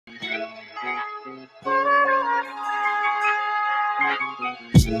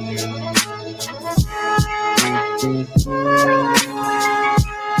I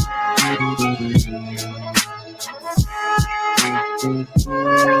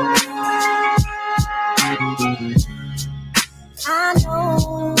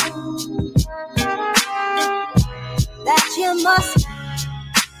know that you must.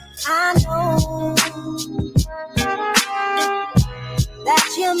 I know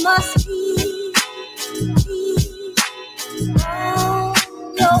that you must be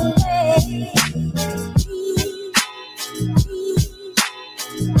on your way.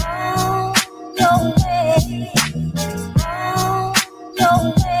 On your way. On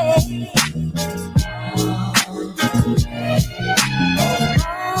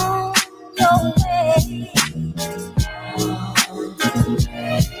your way.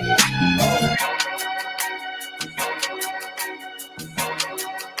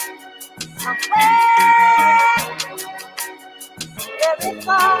 Very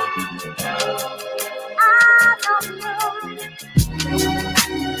far, I don't know.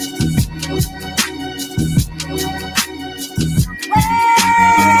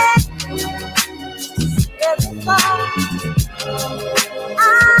 Very far, I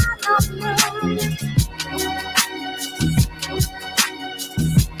don't know.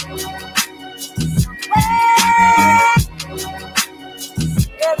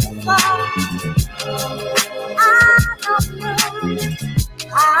 Very far, I don't know.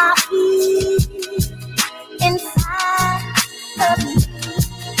 I feel inside of me.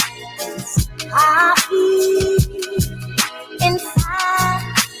 I feel inside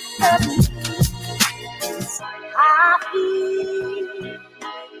of me. I feel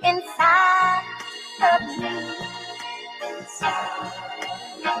inside of me.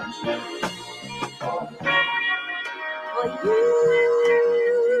 For you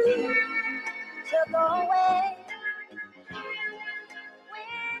to go away.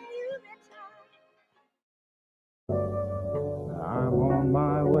 I'm on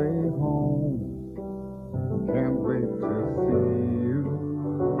my way home, can't wait to see you.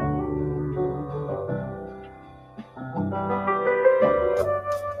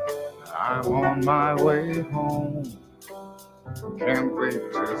 I'm on my way home, can't wait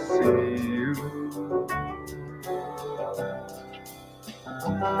to see you.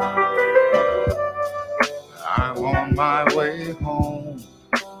 I'm on my way home,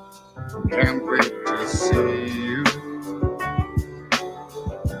 can't wait to see you.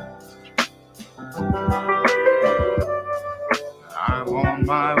 I'm on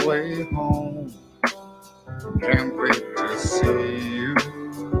my way home, can't wait to see you.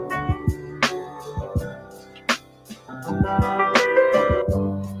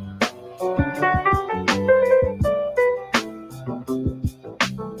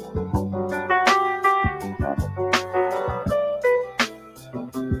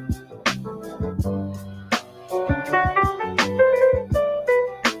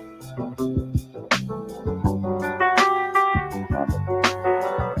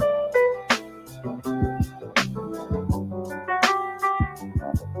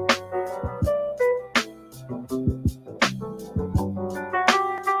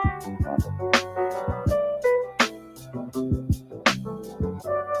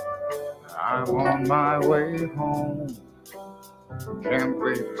 I'm on my way home, can't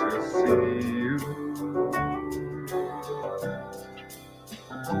wait to see you.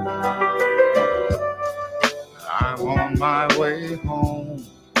 I'm on my way home,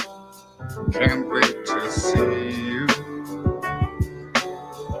 can't wait to see you.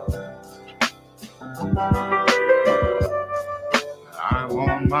 I'm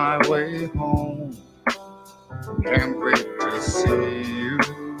on my way home, can't wait to see you.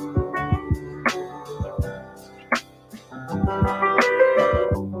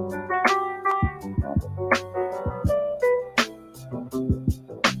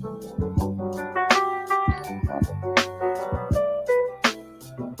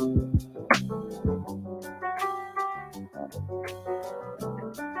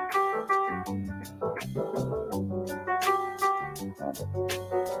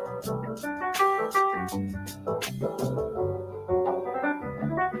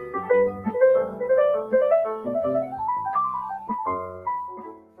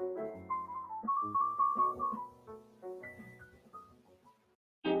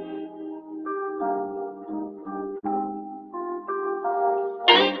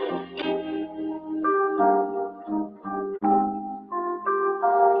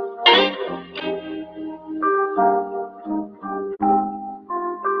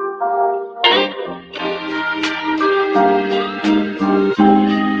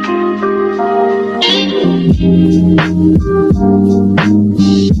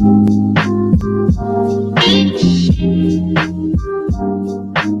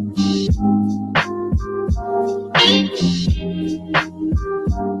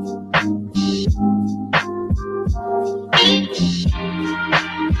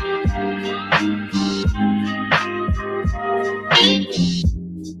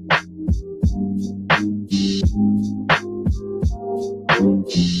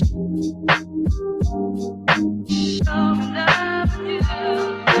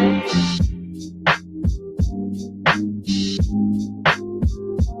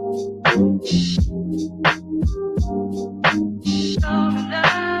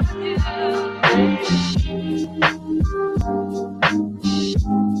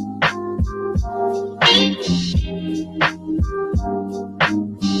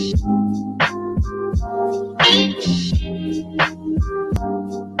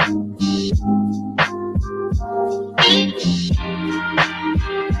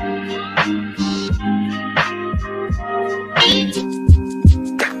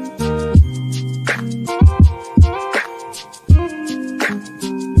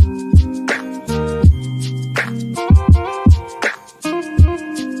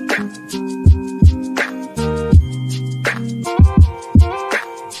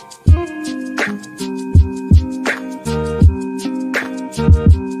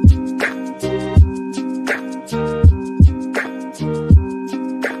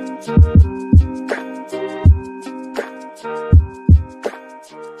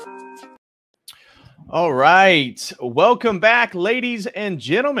 right. Welcome back, ladies and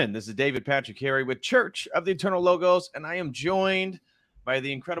gentlemen. This is David Patrick Harry with Church of the Eternal Logos, and I am joined by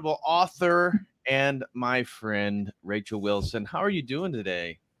the incredible author and my friend, Rachel Wilson. How are you doing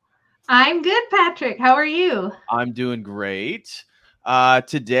today? I'm good, Patrick. How are you? I'm doing great.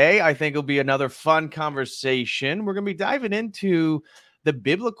 Today, I think it'll be another fun conversation. We're going to be diving into the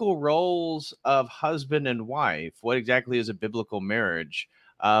biblical roles of husband and wife. What exactly is a biblical marriage?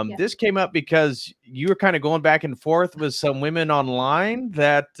 Yeah. This came up because you were kind of going back and forth with some women online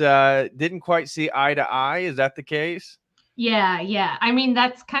that didn't quite see eye to eye. Is that the case? Yeah. I mean,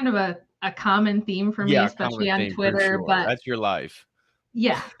 that's kind of a common theme for me, Yeah, especially common on theme for Twitter. sure. But That's your life.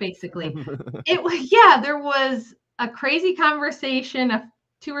 yeah, basically. There was a crazy conversation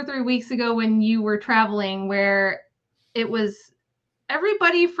 2 or 3 weeks ago when you were traveling where it was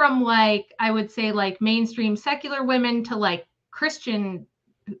everybody from I would say mainstream secular women to Christian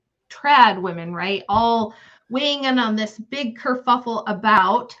trad women, right? All weighing in on this big kerfuffle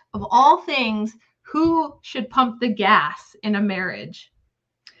about, of all things, who should pump the gas in a marriage.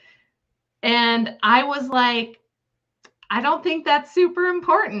 And I was like, I don't think that's super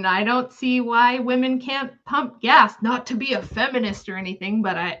important. I don't see why women can't pump gas. Not to be a feminist or anything,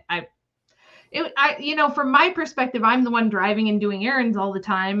 but from my perspective, I'm the one driving and doing errands all the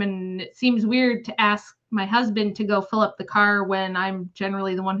time, and it seems weird to ask my husband to go fill up the car when I'm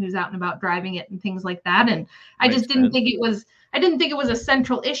generally the one who's out and about driving it and things like that. And I just didn't think it was a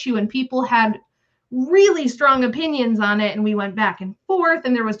central issue, and people had really strong opinions on it, and we went back and forth,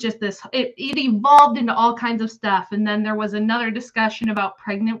 and there was just it evolved into all kinds of stuff. And then there was another discussion about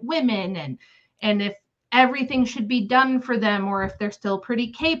pregnant women and if everything should be done for them or if they're still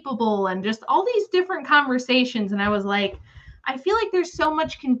pretty capable, and just all these different conversations. And I was like, I feel like there's so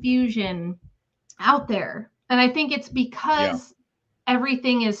much confusion out there. And I think it's because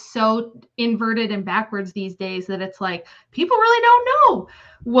everything is so inverted and backwards these days that it's like people really don't know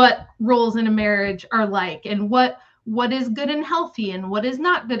what roles in a marriage are like, and what is good and healthy and what is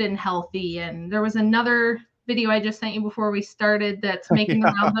not good and healthy. And there was another video I just sent you before we started that's making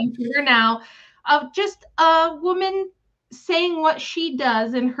the rounds on Twitter now, of just a woman saying what she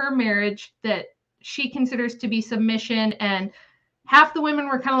does in her marriage that she considers to be submission. And half the women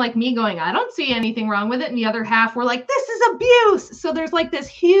were kind of like me going, I don't see anything wrong with it. And the other half were like, this is abuse. So there's like this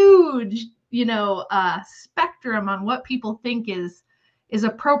huge, spectrum on what people think is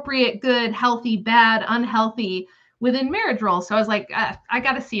appropriate, good, healthy, bad, unhealthy within marriage roles. So I was like, I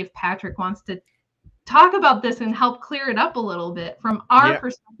got to see if Patrick wants to talk about this and help clear it up a little bit from our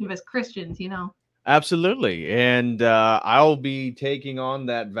perspective as Christians, Absolutely. And I'll be taking on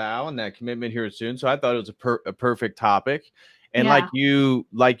that vow and that commitment here soon. So I thought it was a perfect topic. And like you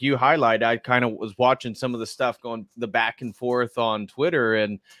highlight, I kind of was watching some of the stuff going the back and forth on Twitter.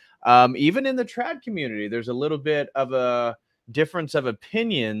 And even in the trad community, there's a little bit of a difference of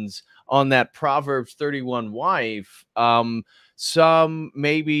opinions on that Proverbs 31 wife. Some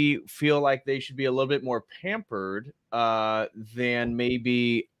maybe feel like they should be a little bit more pampered than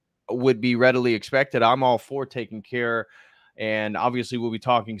maybe would be readily expected. I'm all for taking care. And obviously, we'll be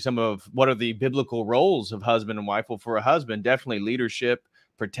talking some of what are the biblical roles of husband and wife. Well, for a husband, definitely leadership,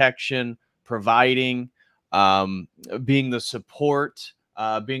 protection, providing, being the support,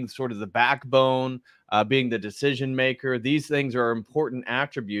 being sort of the backbone, being the decision maker. These things are important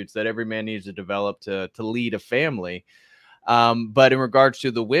attributes that every man needs to develop to lead a family. But in regards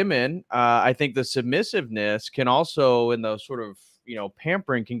to the women, I think the submissiveness can also, in the sort of,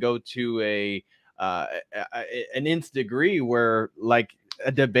 pampering, can go to an nth degree where like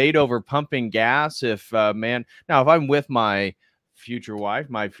a debate over pumping gas. If I'm with my future wife,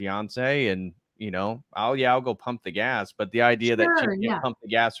 my fiance, and I'll go pump the gas. But the idea that she can't pump the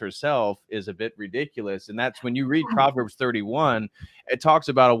gas herself is a bit ridiculous. And that's when you read Proverbs 31, it talks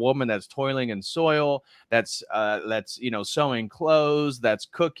about a woman that's toiling in soil, that's sewing clothes, that's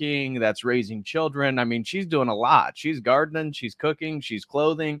cooking, that's raising children. I mean, she's doing a lot. She's gardening, she's cooking, she's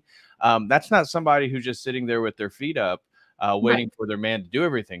clothing. That's not somebody who's just sitting there with their feet up, waiting for their man to do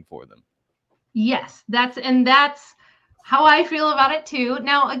everything for them. Yes, that's how I feel about it too.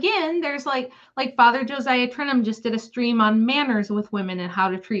 Now, again, there's like Father Josiah Trenum just did a stream on manners with women and how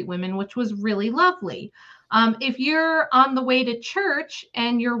to treat women, which was really lovely. If you're on the way to church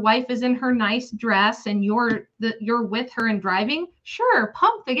and your wife is in her nice dress and you're with her and driving, sure,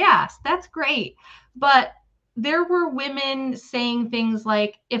 pump the gas. That's great. But there were women saying things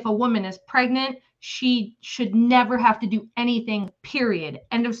like, if a woman is pregnant, she should never have to do anything, period.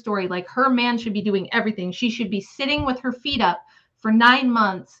 End of story. Like, her man should be doing everything. She should be sitting with her feet up for 9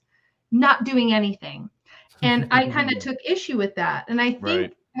 months, not doing anything. And I kind of took issue with that. And I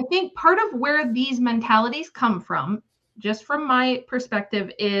think I think part of where these mentalities come from, just from my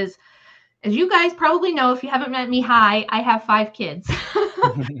perspective, is, as you guys probably know, if you haven't met me, hi, I have 5 kids.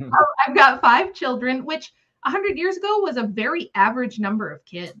 I've got 5 children, which 100 years ago was a very average number of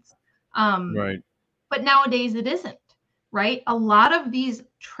kids. Right. But nowadays it isn't, right? A lot of these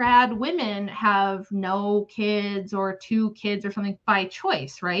trad women have no kids or 2 kids or something by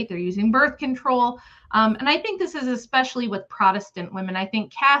choice, right? They're using birth control. And I think this is especially with Protestant women. I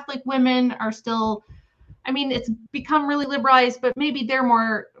think Catholic women are still, I mean, it's become really liberalized, but maybe they're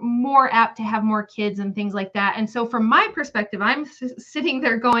more apt to have more kids and things like that. And so from my perspective, I'm sitting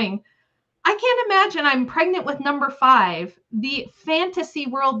there going, I can't imagine I'm pregnant with number 5, the fantasy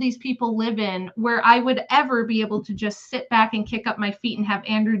world these people live in, where I would ever be able to just sit back and kick up my feet and have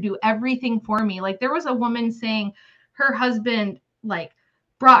Andrew do everything for me. Like, there was a woman saying her husband, like,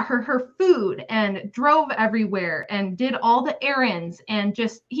 brought her food and drove everywhere and did all the errands, and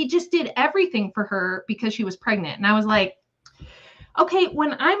he just did everything for her because she was pregnant. And I was like, okay,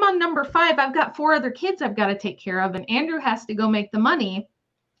 when I'm on number 5, I've got 4 other kids I've got to take care of, and Andrew has to go make the money.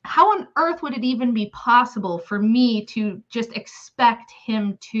 How on earth would it even be possible for me to just expect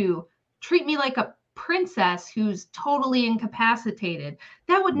him to treat me like a princess who's totally incapacitated?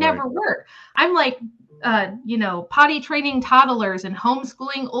 That would never work. I'm like, potty training toddlers and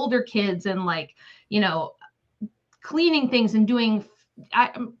homeschooling older kids, and like, cleaning things and doing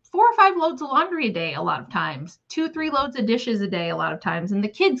 4 or 5 loads of laundry a day, a lot of times, 2-3 loads of dishes a day, a lot of times. And the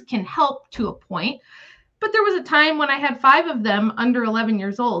kids can help to a point. But there was a time when I had 5 of them under 11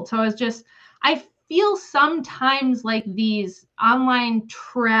 years old. So I feel sometimes like these online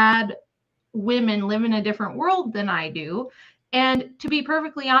trad women live in a different world than I do. And to be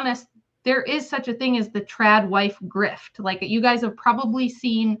perfectly honest, there is such a thing as the trad wife grift. Like, you guys have probably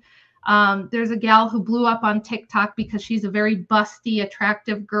seen, there's a gal who blew up on TikTok because she's a very busty,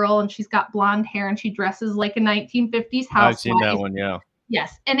 attractive girl, and she's got blonde hair and she dresses like a 1950s housewife. I've seen that one, yeah.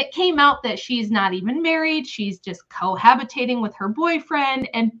 Yes. And it came out that she's not even married. She's just cohabitating with her boyfriend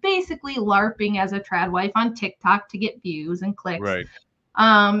and basically LARPing as a trad wife on TikTok to get views and clicks. Right.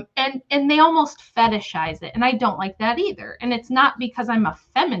 And they almost fetishize it. And I don't like that either. And it's not because I'm a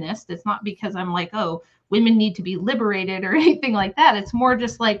feminist. It's not because I'm like, oh, women need to be liberated or anything like that. It's more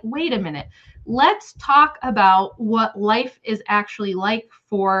just like, wait a minute. Let's talk about what life is actually like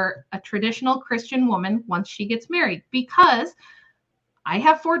for a traditional Christian woman once she gets married, because I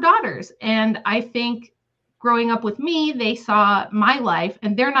have 4 daughters, and I think growing up with me, they saw my life,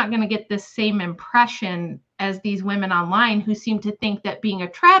 and they're not going to get this same impression as these women online who seem to think that being a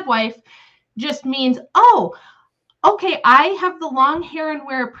trad wife just means, oh, okay, I have the long hair and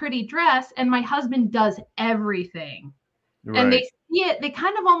wear a pretty dress, and my husband does everything. Right. And they see it, they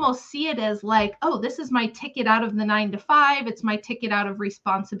kind of almost see it as like, oh, this is my ticket out of the 9 to 5. It's my ticket out of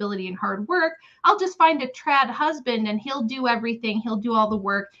responsibility and hard work. I'll just find a trad husband and he'll do everything. He'll do all the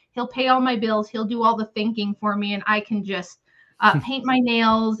work. He'll pay all my bills. He'll do all the thinking for me. And I can just paint my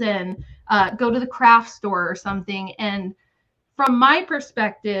nails and go to the craft store or something. And from my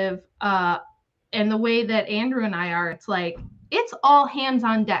perspective, and the way that Andrew and I are, it's like, it's all hands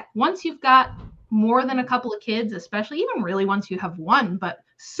on deck. Once you've got more than a couple of kids, especially, even really once you have 1, but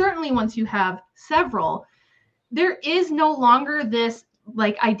certainly once you have several, there is no longer this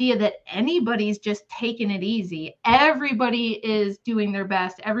like idea that anybody's just taking it easy. Everybody is doing their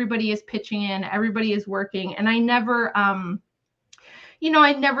best. Everybody is pitching in. Everybody is working. And I never, I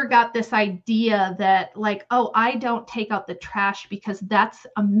never got this idea that like, oh, I don't take out the trash because that's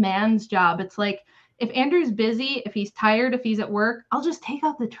a man's job. It's like, if Andrew's busy, if he's tired, if he's at work, I'll just take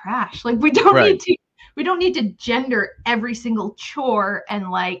out the trash. Like, we don't need to gender every single chore and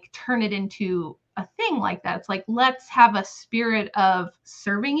like turn it into a thing like that. It's like, let's have a spirit of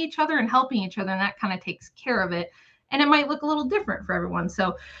serving each other and helping each other. And that kind of takes care of it. And it might look a little different for everyone.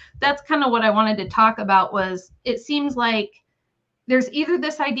 So that's kind of what I wanted to talk about. Was it seems like there's either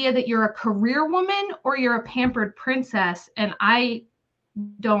this idea that you're a career woman or you're a pampered princess. And I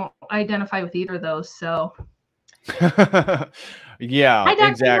don't identify with either of those. So yeah,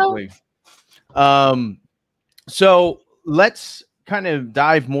 exactly. So let's kind of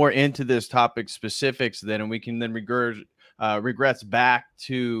dive more into this topic specifics then, and we can then regress back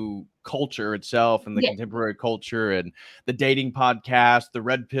to culture itself and the contemporary culture and the dating podcast, the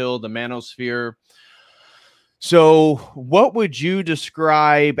red pill, the manosphere. So what would you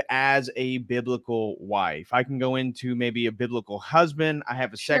describe as a biblical wife? I can go into maybe a biblical husband. I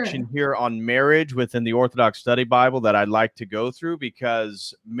have a section here on marriage within the Orthodox Study Bible that I'd like to go through,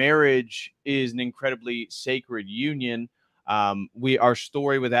 because marriage is an incredibly sacred union. Our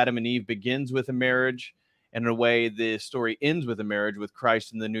story with Adam and Eve begins with a marriage, and in a way, the story ends with a marriage with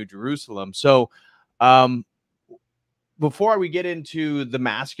Christ in the New Jerusalem. So, um, before we get into the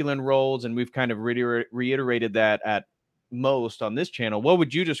masculine roles, and we've kind of reiterated that at most on this channel, what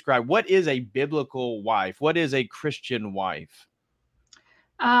would you describe? What is a biblical wife? What is a Christian wife?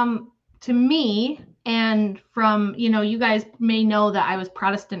 To me, and from, you guys may know that I was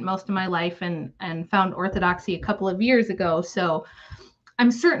Protestant most of my life and found Orthodoxy a couple of years ago. So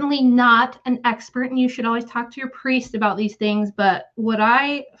I'm certainly not an expert, and you should always talk to your priest about these things. But what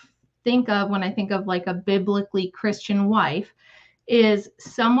I think of when I think of like a biblically Christian wife is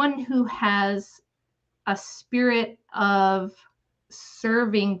someone who has a spirit of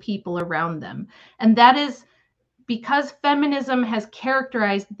serving people around them. And that is because feminism has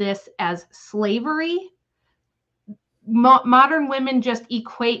characterized this as slavery. Modern women just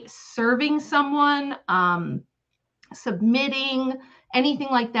equate serving someone, submitting, anything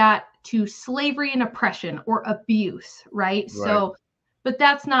like that, to slavery and oppression or abuse, right? So, but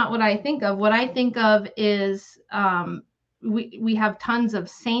that's not what I think of. What I think of is we have tons of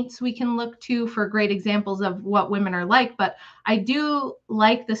saints we can look to for great examples of what women are like. But I do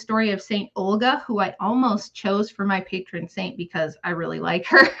like the story of Saint Olga, who I almost chose for my patron saint because I really like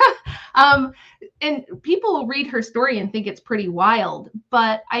her. And people will read her story and think it's pretty wild,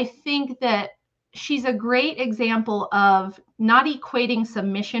 but I think that she's a great example of not equating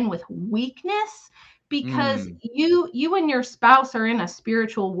submission with weakness, because you and your spouse are in a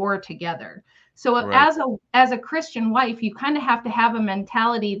spiritual war together. So as a Christian wife, you kind of have to have a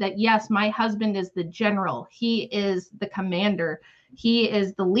mentality that, yes, my husband is the general, he is the commander, he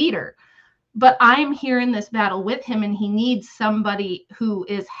is the leader, but I'm here in this battle with him, and he needs somebody who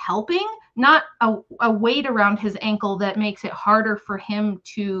is helping, not a weight around his ankle that makes it harder for him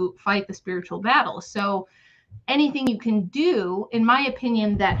to fight the spiritual battle. So anything you can do, in my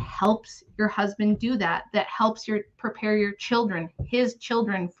opinion, that helps your husband do that, that helps prepare your children, his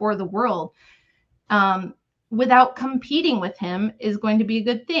children, for the world, without competing with him, is going to be a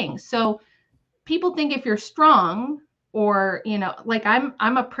good thing. So people think if you're strong, or, like I'm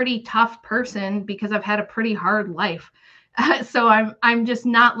a pretty tough person because I've had a pretty hard life. So I'm just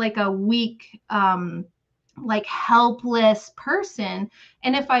not like a weak, like helpless person.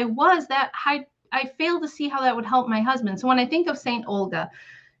 And if I was that, I fail to see how that would help my husband. So when I think of Saint Olga,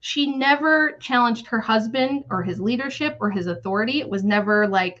 she never challenged her husband or his leadership or his authority. It was never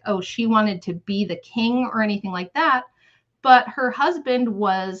like, oh, she wanted to be the king or anything like that. But her husband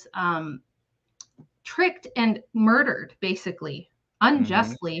was tricked and murdered, basically,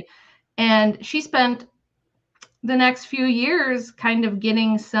 unjustly. And she spent the next few years kind of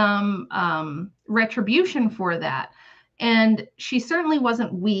getting some retribution for that. And she certainly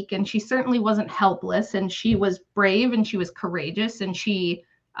wasn't weak, and she certainly wasn't helpless, and she was brave, and she was courageous, and she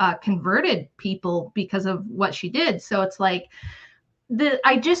converted people because of what she did. So it's like,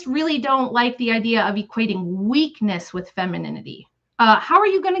 I just really don't like the idea of equating weakness with femininity. How are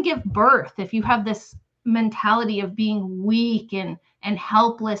you going to give birth if you have this mentality of being weak and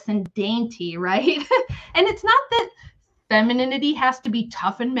helpless and dainty, right? And it's not that femininity has to be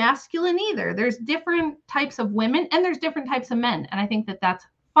tough and masculine either. There's different types of women, and there's different types of men. And I think that that's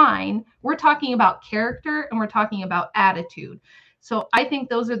fine. We're talking about character, and we're talking about attitude. So I think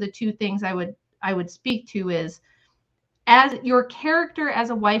those are the two things I would speak to, is as your character as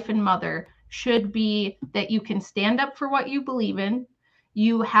a wife and mother should be that you can stand up for what you believe in.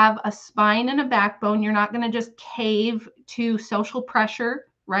 You have a spine and a backbone. You're not going to just cave to social pressure,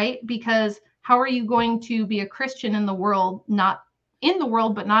 right? Because how are you going to be a Christian in the world, not in the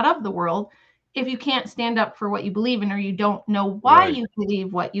world, but not of the world, if you can't stand up for what you believe in, or you don't know why you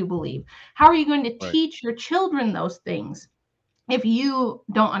believe what you believe? How are you going to teach your children those things if you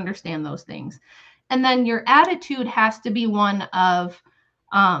don't understand those things? And then your attitude has to be one of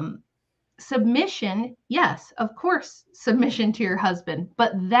submission. Yes, of course, submission to your husband.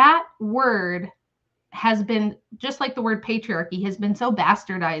 But that word has been, just like the word patriarchy, has been so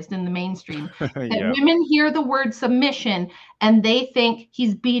bastardized in the mainstream that women hear the word submission and they think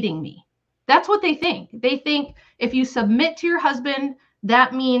he's beating me. That's what they think. They think if you submit to your husband,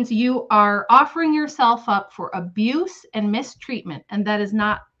 that means you are offering yourself up for abuse and mistreatment. And that is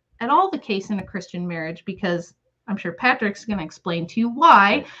not at all the case in a Christian marriage, because I'm sure Patrick's going to explain to you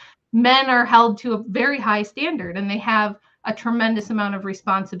why men are held to a very high standard, and they have a tremendous amount of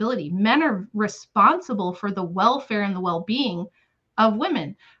responsibility. Men are responsible for the welfare and the well-being of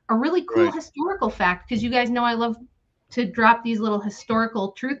women. A really cool historical fact, because you guys know I love to drop these little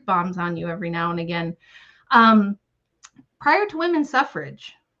historical truth bombs on you every now and again. Prior to women's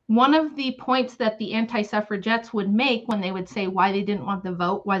suffrage, one of the points that the anti-suffragettes would make when they would say why they didn't want the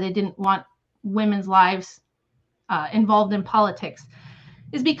vote, why they didn't want women's lives involved in politics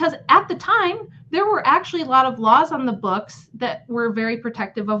is because at the time, there were actually a lot of laws on the books that were very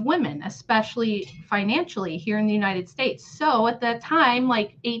protective of women, especially financially here in the United States. So at that time,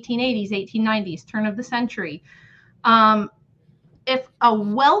 like 1880s, 1890s, turn of the century, if a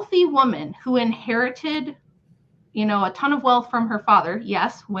wealthy woman who inherited, a ton of wealth from her father,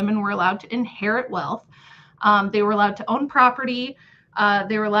 yes, women were allowed to inherit wealth. They were allowed to own property.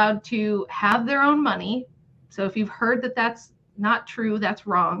 They were allowed to have their own money. So if you've heard that that's not true, that's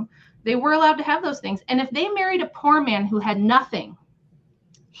wrong. They were allowed to have those things. And if they married a poor man who had nothing,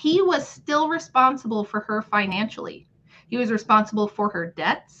 he was still responsible for her financially. He was responsible for her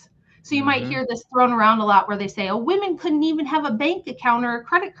debts. So you might hear this thrown around a lot where they say, oh, women couldn't even have a bank account or a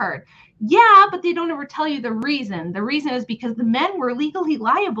credit card. Yeah, but they don't ever tell you the reason. The reason is because the men were legally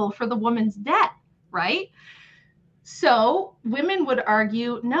liable for the woman's debt, right? So women would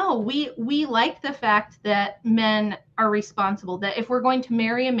argue, no, we like the fact that men are responsible, that if we're going to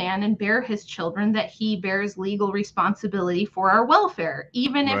marry a man and bear his children, that he bears legal responsibility for our welfare,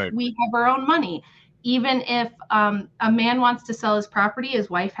 even if we have our own money. Even if a man wants to sell his property, his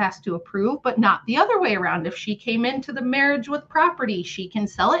wife has to approve, but not the other way around. If she came into the marriage with property, she can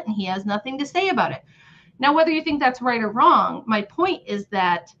sell it and he has nothing to say about it. Now, whether you think that's right or wrong, my point is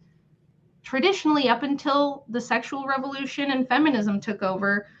that traditionally, up until the sexual revolution and feminism took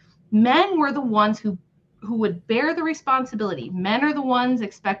over, men were the ones who would bear the responsibility. Men are the ones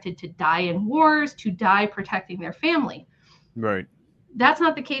expected to die in wars, to die protecting their family. Right. That's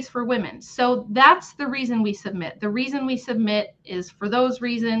not the case for women. So that's the reason we submit. The reason we submit is for those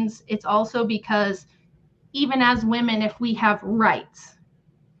reasons. It's also because even as women, if we have rights,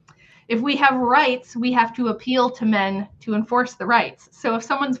 we have to appeal to men to enforce the rights. So if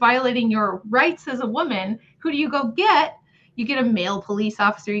someone's violating your rights as a woman, who do you go get? You get a male police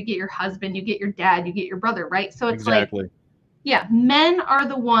officer, you get your husband, you get your dad, you get your brother, right? So it's exactly. Men are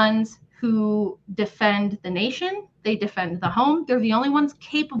the ones who defend the nation. They defend the home. They're the only ones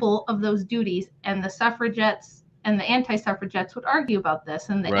capable of those duties. And the suffragettes and the anti-suffragettes would argue about this.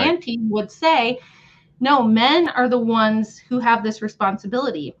 And the anti would say, no, men are the ones who have this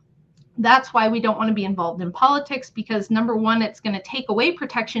responsibility. That's why we don't want to be involved in politics, because number one, it's going to take away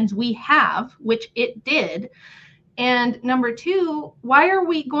protections we have, which it did. And number two, why are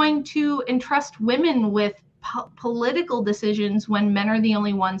we going to entrust women with political decisions when men are the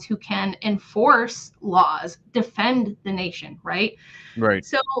only ones who can enforce laws, defend the nation, right? Right.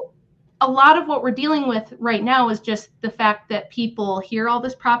 So a lot of what we're dealing with right now is just the fact that people hear all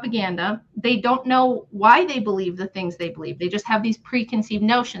this propaganda. They don't know why they believe the things they believe. They just have these preconceived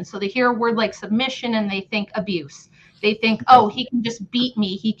notions. So they hear a word like submission and they think abuse. They think, oh, he can just beat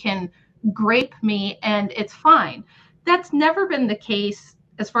me. He can grape me and it's fine. That's never been the case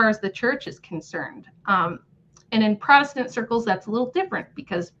as far as the church is concerned. And in Protestant circles, that's a little different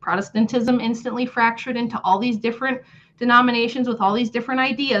because Protestantism instantly fractured into all these different denominations with all these different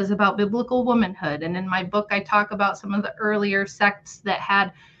ideas about biblical womanhood. And in my book, I talk about some of the earlier sects that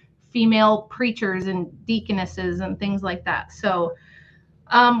had female preachers and deaconesses and things like that. So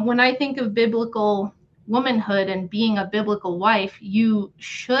when I think of biblical womanhood and being a biblical wife, you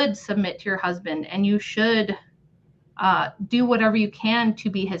should submit to your husband and you should do whatever you can to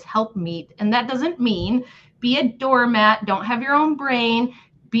be his helpmeet. And that doesn't mean be a doormat, don't have your own brain,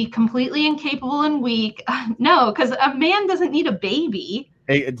 be completely incapable and weak. No, because a man doesn't need a baby.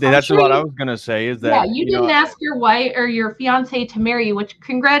 Hey, that's what I was going to say is that, you didn't ask your wife or your fiance to marry you, which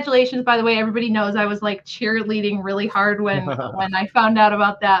congratulations, by the way, everybody knows I was like cheerleading really hard when I found out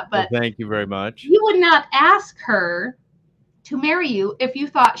about that. But well, thank you very much. You would not ask her to marry you if you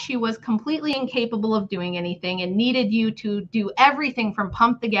thought she was completely incapable of doing anything and needed you to do everything from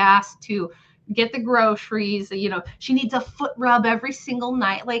pump the gas to get the groceries. She needs a foot rub every single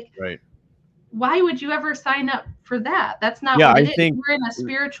night. Like, why would you ever sign up for that? That's not what it is. We're in a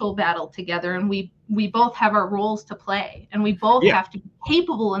spiritual battle together, and we both have our roles to play, and we both have to be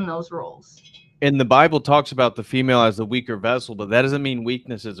capable in those roles. And the Bible talks about the female as the weaker vessel, but that doesn't mean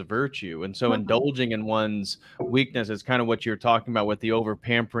weakness is a virtue. And so indulging in one's weakness is kind of what you're talking about with the over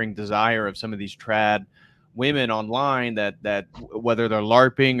pampering desire of some of these trad women online that whether they're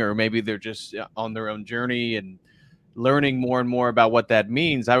LARPing or maybe they're just on their own journey and learning more and more about what that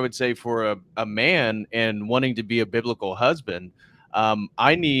means. I would say for a man and wanting to be a biblical husband,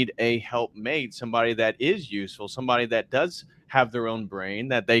 I need a helpmate, somebody that is useful, somebody that does have their own brain,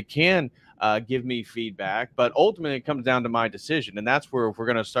 that they can give me feedback, but ultimately it comes down to my decision. And that's where, if we're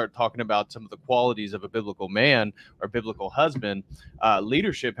going to start talking about some of the qualities of a biblical man or biblical husband,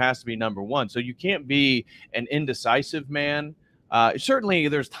 leadership has to be number one. So you can't be an indecisive man Certainly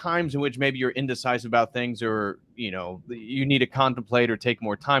there's times in which maybe you're indecisive about things, or you need to contemplate or take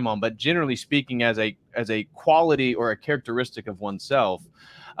more time on, but generally speaking, as a quality or a characteristic of oneself,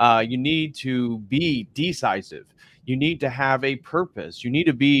 you need to be decisive. You need to have a purpose. You need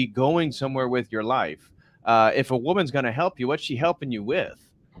to be going somewhere with your life. If a woman's going to help you, what's she helping you with?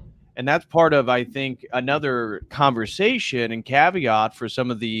 And that's part of, I think, another conversation and caveat for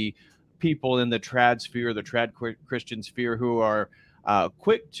some of the people in the trad sphere, the trad Christian sphere, who are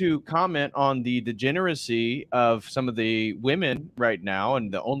quick to comment on the degeneracy of some of the women right now,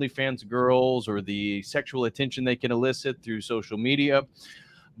 and the OnlyFans girls, or the sexual attention they can elicit through social media.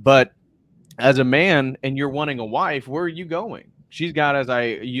 But as a man, and you're wanting a wife, where are you going? She's got, as I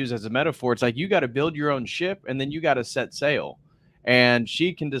use as a metaphor, it's like you got to build your own ship, and then you got to set sail. And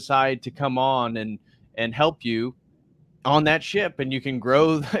she can decide to come on and help you on that ship, and you can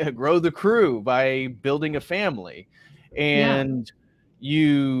grow the crew by building a family. And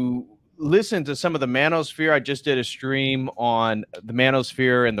you listen to some of the manosphere. I just did a stream on the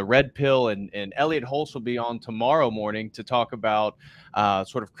manosphere and the red pill, and Elliot Holst will be on tomorrow morning to talk about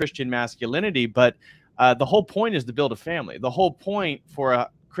sort of Christian masculinity. But the whole point is to build a family. The whole point for a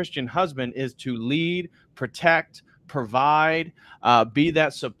Christian husband is to lead, protect, provide, be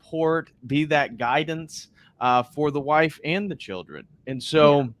that support, be that guidance for the wife and the children. And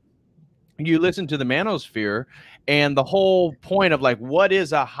so you listen to the manosphere, and the whole point of, like, what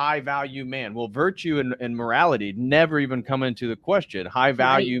is a high value man? Well, virtue and morality never even come into the question. High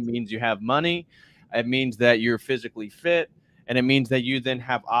value means you have money. It means that you're physically fit. And it means that you then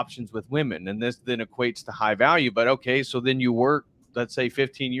have options with women. And this then equates to high value. But okay, so then you work, let's say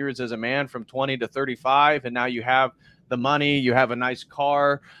 15 years as a man, from 20 to 35, and now you have the money, you have a nice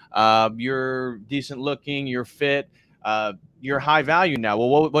car, you're decent looking, you're fit, you're high value now.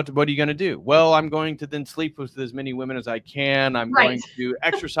 Well, what are you going to do? Well, I'm going to then sleep with as many women as I can. I'm going to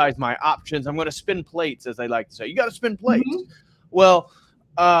exercise my options. I'm going to spin plates, as they like to say. You got to spin plates. Well,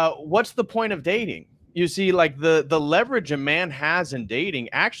 what's the point of dating? You see, like the leverage a man has in dating,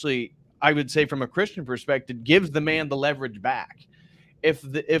 actually, I would say from a Christian perspective, gives the man the leverage back. If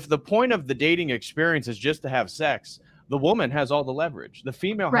the point of the dating experience is just to have sex, the woman has all the leverage. The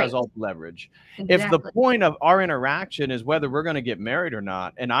female has all the leverage. If the point of our interaction is whether we're going to get married or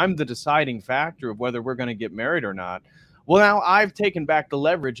not, and I'm the deciding factor of whether we're going to get married or not, well, now I've taken back the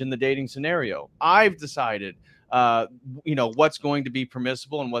leverage in the dating scenario. I've decided, what's going to be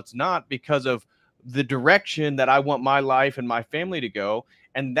permissible and what's not, because of the direction that I want my life and my family to go.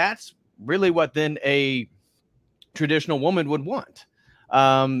 And that's really what then a traditional woman would want.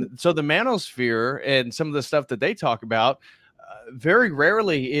 So the manosphere and some of the stuff that they talk about, very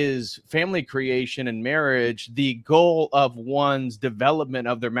rarely is family creation and marriage the goal of one's development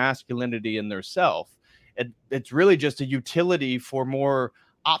of their masculinity and their self. It's really just a utility for more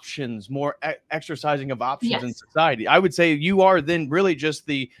options, more exercising of options in society. I would say you are then really just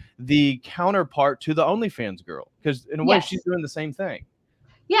the counterpart to the OnlyFans girl, because in a way she's doing the same thing.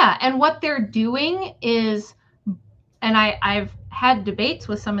 Yeah, and what they're doing is, and I've had debates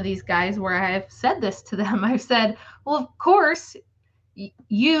with some of these guys where I've said this to them. I've said, well, of course,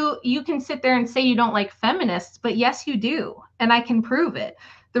 you can sit there and say you don't like feminists, but yes, you do. And I can prove it.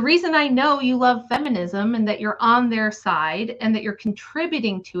 The reason I know you love feminism and that you're on their side and that you're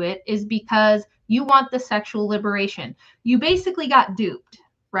contributing to it is because you want the sexual liberation. You basically got duped,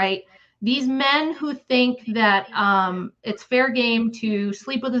 right? These men who think that it's fair game to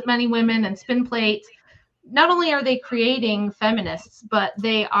sleep with as many women and spin plates, not only are they creating feminists, but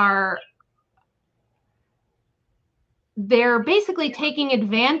they're basically taking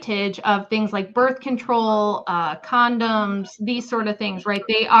advantage of things like birth control, condoms, these sort of things, right?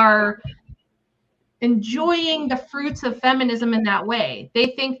 They are enjoying the fruits of feminism in that way. They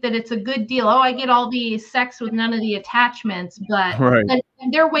think that it's a good deal. Oh, I get all the sex with none of the attachments, but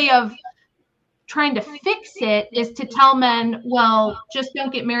and their way of trying to fix it is to tell men, well, just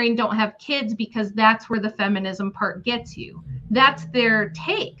don't get married and don't have kids, because that's where the feminism part gets you. That's their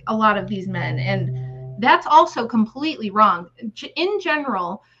take, a lot of these men. And that's also completely wrong. In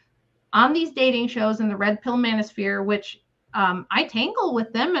general, on these dating shows in the red pill manosphere, which I tangle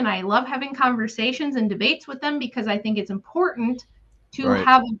with them and I love having conversations and debates with them, because I think it's important to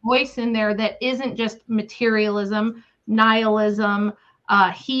have a voice in there that isn't just materialism, nihilism,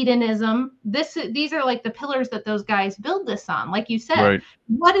 hedonism. These are like the pillars that those guys build this on. Like you said,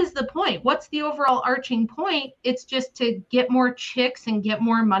 what is the point? What's the overall arching point? It's just to get more chicks and get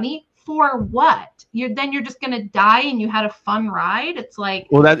more money. For what? Then you're just gonna die and you had a fun ride. It's like,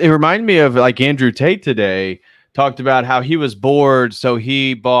 well, that it reminded me of like Andrew Tate today talked about how he was bored, so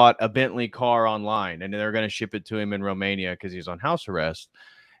he bought a Bentley car online, and they're going to ship it to him in Romania because he's on house arrest.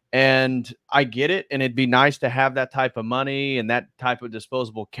 And I get it, and it'd be nice to have that type of money and that type of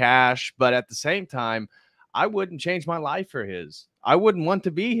disposable cash, but at the same time, I wouldn't change my life for his. I wouldn't want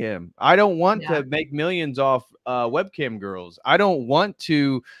to be him. I don't want Yeah. to make millions off webcam girls. I don't want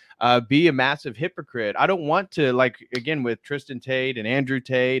to be a massive hypocrite. I don't want to, like, again, with Tristan Tate and Andrew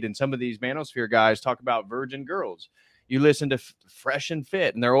Tate and some of these manosphere guys talk about virgin girls. You listen to Fresh and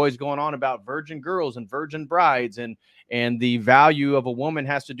Fit, and they're always going on about virgin girls and virgin brides, and the value of a woman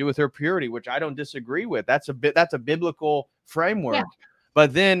has to do with her purity, which I don't disagree with. That's a biblical framework. Yeah.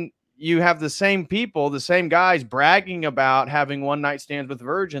 But then you have the same people, the same guys bragging about having one night stands with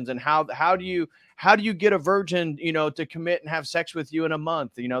virgins, and how do you get a virgin, to commit and have sex with you in a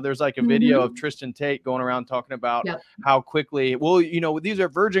month? There's like a video of Tristan Tate going around talking about how quickly, well, these are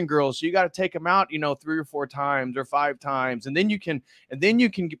virgin girls, so you got to take them out, 3 or 4 times or 5 times, and then you can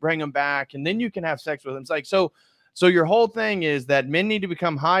bring them back, and then you can have sex with them. It's like, so your whole thing is that men need to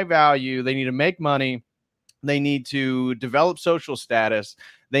become high value. They need to make money. They need to develop social status.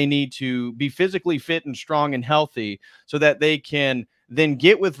 They need to be physically fit and strong and healthy so that they can then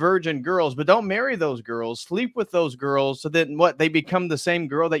get with virgin girls, but don't marry those girls, sleep with those girls, so that they become the same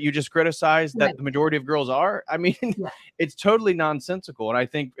girl that you just criticized that the majority of girls are. I mean, it's totally nonsensical. And I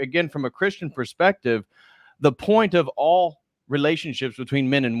think, again, from a Christian perspective, the point of all relationships between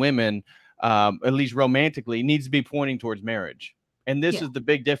men and women, at least romantically, needs to be pointing towards marriage. And this is the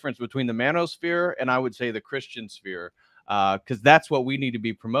big difference between the manosphere and I would say the Christian sphere, because that's what we need to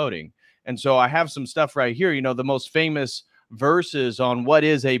be promoting. And so I have some stuff right here. The most famous verses on what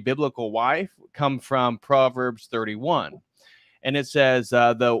is a biblical wife come from Proverbs 31. And it says,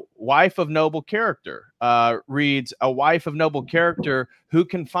 the wife of noble character reads, a wife of noble character, who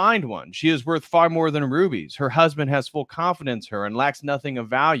can find one? She is worth far more than rubies. Her husband has full confidence in her and lacks nothing of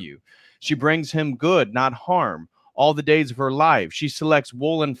value. She brings him good, not harm, all the days of her life. She selects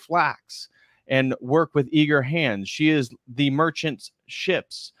wool and flax and work with eager hands. She is the merchant's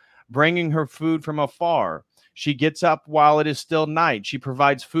ships, bringing her food from afar. She gets up while it is still night. She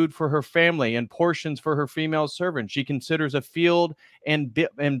provides food for her family and portions for her female servants. She considers a field and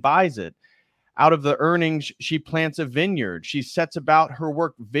buys it. Out of the earnings, she plants a vineyard. She sets about her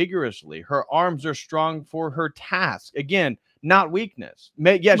work vigorously. Her arms are strong for her task. Again, not weakness.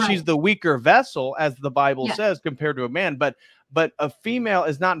 Yes, she's the weaker vessel, as the Bible says, compared to a man. But a female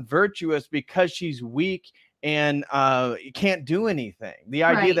is not virtuous because she's weak and can't do anything. The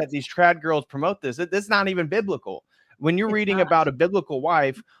idea that these trad girls promote this, it's not even biblical. When you're reading about a biblical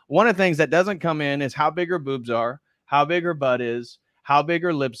wife, one of the things that doesn't come in is how big her boobs are, how big her butt is, how big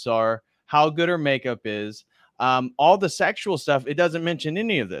her lips are, how good her makeup is. All the sexual stuff, it doesn't mention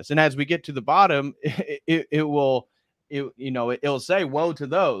any of this. And as we get to the bottom, it'll say, woe to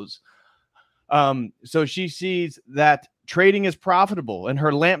those. So she sees that trading is profitable, and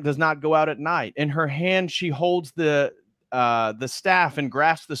her lamp does not go out at night. In her hand she holds the staff and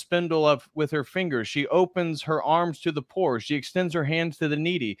grasps the spindle with her fingers. She opens her arms to the poor. She extends her hands to the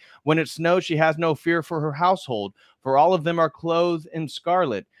needy. When it snows, she has no fear for her household, for all of them are clothed in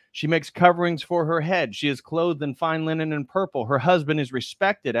scarlet. She makes coverings for her head. She is clothed in fine linen and purple. Her husband is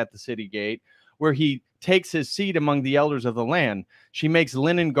respected at the city gate, where he takes his seat among the elders of the land. She makes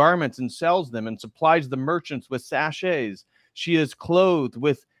linen garments and sells them, and supplies the merchants with sachets. She is clothed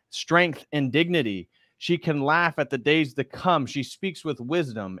with strength and dignity. She can laugh at the days to come. She speaks with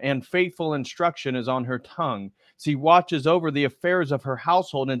wisdom, and faithful instruction is on her tongue. She watches over the affairs of her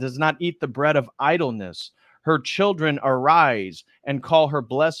household and does not eat the bread of idleness. Her children arise and call her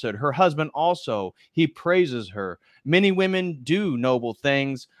blessed. Her husband also, he praises her. Many women do noble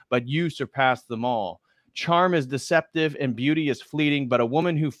things, but you surpass them all. Charm is deceptive and beauty is fleeting, but a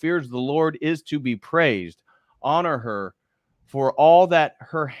woman who fears the Lord is to be praised. Honor her for all that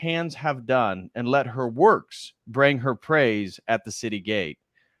her hands have done, and let her works bring her praise at the city gate.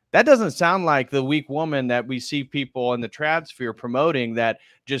 That doesn't sound like the weak woman that we see people in the trad sphere promoting, that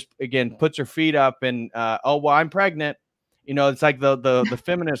just, again, puts her feet up and, oh, well, I'm pregnant. It's like the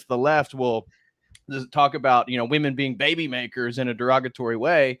feminists, the left, will talk about, women being baby makers in a derogatory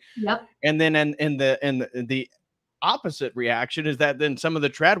way. Yep. And then in the opposite reaction is that then some of the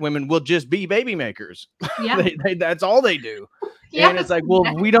trad women will just be baby makers. Yeah. That's all they do. And it's like,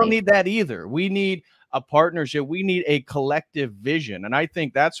 well, we don't need that either. We need a partnership. We need a collective vision. And I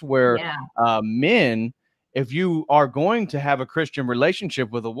think that's where men, if you are going to have a Christian relationship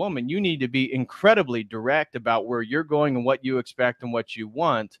with a woman, you need to be incredibly direct about where you're going and what you expect and what you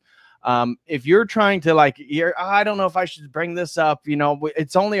want. If you're trying to like, I don't know if I should bring this up,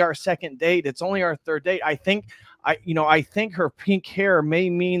 it's only our second date, it's only our third date. I think her pink hair may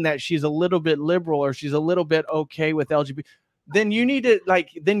mean that she's a little bit liberal or she's a little bit okay with LGBT. Then you need to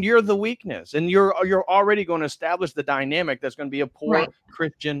then you're the weakness, and you're already going to establish the dynamic that's going to be a poor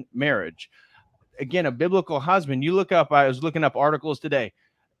Christian marriage. Again, a biblical husband, I was looking up articles today,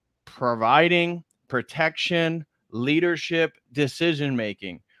 providing protection, leadership,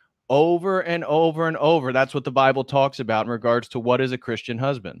 decision-making, over and over and over. That's what the Bible talks about in regards to what is a Christian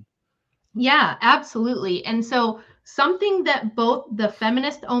husband. Yeah, absolutely. And so something that both the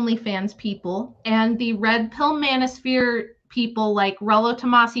feminist OnlyFans people and the red pill manosphere people, like Rollo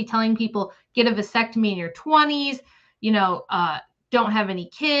Tomasi telling people get a vasectomy in your 20s, don't have any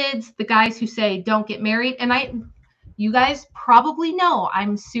kids, the guys who say don't get married. And you guys probably know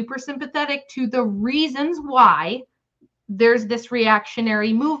I'm super sympathetic to the reasons why there's this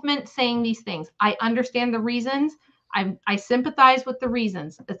reactionary movement saying these things. I understand the reasons. I sympathize with the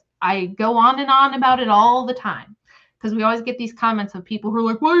reasons. I go on and on about it all the time because we always get these comments of people who are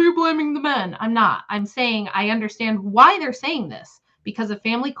like, why are you blaming the men? I'm not. I'm saying I understand why they're saying this, because of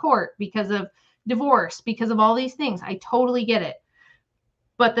family court, because of divorce, because of all these things. I totally get it.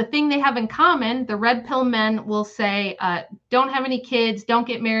 But the thing they have in common, the red pill men will say, don't have any kids, don't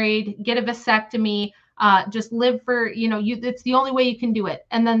get married, get a vasectomy, just live for, it's the only way you can do it.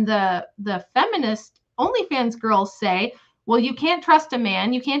 And then the feminist OnlyFans girls say, well, you can't trust a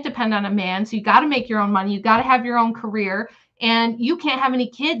man, you can't depend on a man, so you got to make your own money, you got to have your own career, and you can't have any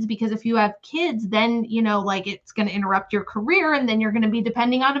kids because if you have kids, then, it's going to interrupt your career, and then you're going to be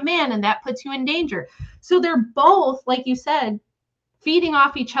depending on a man, and that puts you in danger. So they're both, like you said, feeding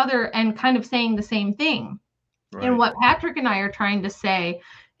off each other and kind of saying the same thing. Right. And what Patrick and I are trying to say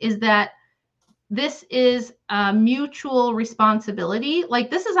is that this is a mutual responsibility.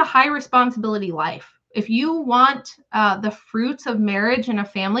 Like, this is a high responsibility life. If you want the fruits of marriage and a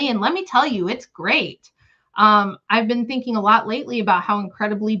family, and let me tell you, it's great. I've been thinking a lot lately about how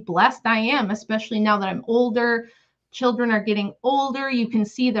incredibly blessed I am, especially now that I'm older. Children are getting older. You can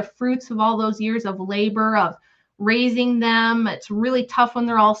see the fruits of all those years of labor, of raising them. It's really tough when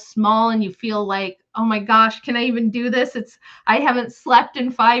they're all small and you feel like, oh my gosh, can I even do this? I haven't slept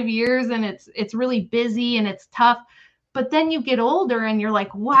in 5 years and it's really busy and it's tough. But then you get older and you're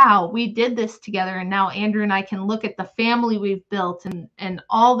like, wow, we did this together. And now Andrew and I can look at the family we've built, and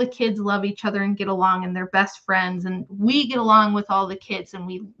all the kids love each other and get along, and they're best friends. And we get along with all the kids, and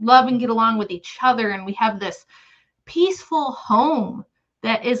we love and get along with each other. And we have this peaceful home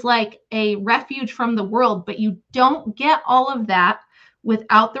that is like a refuge from the world. But you don't get all of that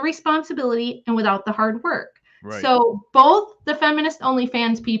without the responsibility and without the hard work. Right. So both the feminist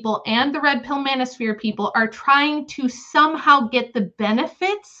OnlyFans people and the Red Pill Manosphere people are trying to somehow get the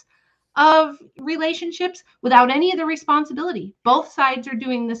benefits of relationships without any of the responsibility. Both sides are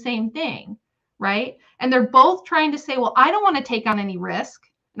doing the same thing, right? And they're both trying to say, well, I don't want to take on any risk,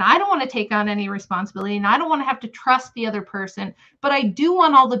 and I don't want to take on any responsibility, and I don't want to have to trust the other person, but I do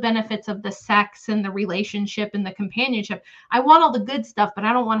want all the benefits of the sex and the relationship and the companionship. I want all the good stuff, but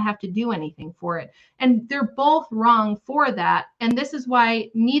I don't want to have to do anything for it. And they're both wrong for that. And this is why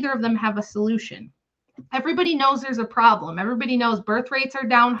neither of them have a solution. Everybody knows there's a problem. Everybody knows birth rates are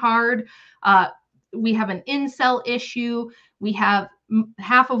down hard. We have an incel issue. We have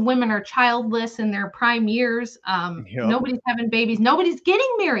half of women are childless in their prime years. Nobody's having babies. Nobody's getting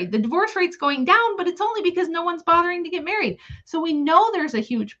married. The divorce rate's going down, but it's only because no one's bothering to get married. So we know there's a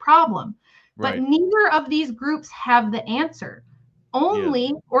huge problem. Right. But neither of these groups have the answer.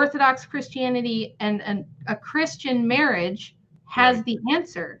 Only Orthodox Christianity and a Christian marriage has the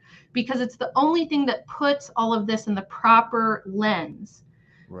answer, because it's the only thing that puts all of this in the proper lens.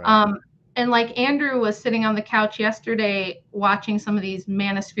 Right. And like Andrew was sitting on the couch yesterday watching some of these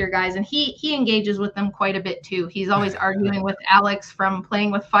manosphere guys, and he engages with them quite a bit too. He's always arguing with Alex from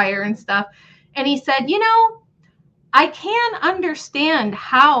Playing with Fire and stuff. And he said, I can understand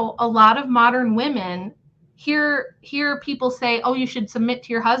how a lot of modern women hear people say, oh, you should submit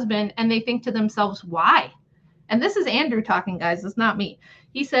to your husband, and they think to themselves, why? And this is Andrew talking, guys. It's not me.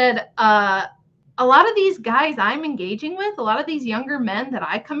 He said, a lot of these guys I'm engaging with, a lot of these younger men that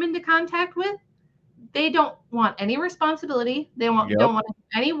I come into contact with, they don't want any responsibility. They don't want to do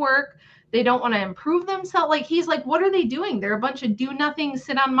any work. They don't want to improve themselves. Like, he's like, what are they doing? They're a bunch of do nothing,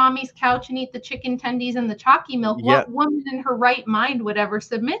 sit on mommy's couch and eat the chicken tendies and the chalky milk. What woman in her right mind would ever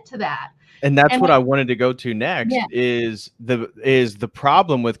submit to that? And that's what I wanted to go to next, is the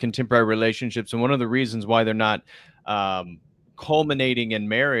problem with contemporary relationships. And one of the reasons why they're not culminating in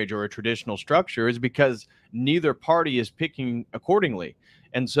marriage or a traditional structure is because neither party is picking accordingly.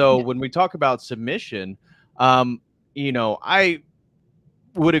 And so Yeah. when we talk about submission, I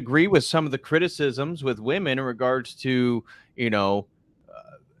would agree with some of the criticisms with women in regards to, you know,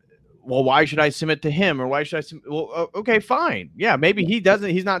 well, why should I submit to him, or why should I submit? Well, okay, fine. Yeah, maybe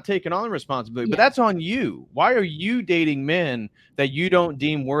he's not taking on the responsibility, but Yeah. that's on you. Why are you dating men that you don't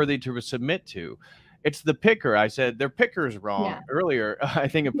deem worthy to submit to? It's the picker. I said their picker's wrong Yeah. earlier. I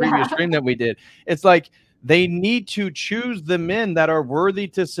think a previous Yeah. stream that we did. It's like they need to choose the men that are worthy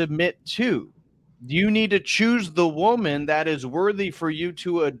to submit to. You need to choose the woman that is worthy for you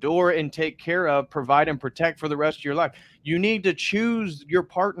to adore and take care of, provide and protect for the rest of your life. You need to choose your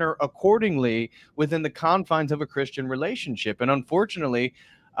partner accordingly within the confines of a Christian relationship. And unfortunately,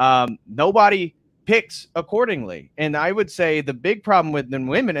 nobody picks accordingly. And I would say the big problem with the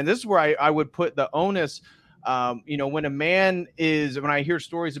women, and this is where I would put the onus. When when I hear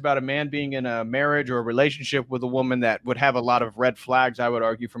stories about a man being in a marriage or a relationship with a woman that would have a lot of red flags, I would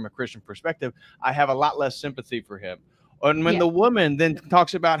argue from a Christian perspective, I have a lot less sympathy for him. And when Yeah. the woman then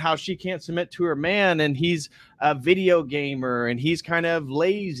talks about how she can't submit to her man and he's a video gamer and he's kind of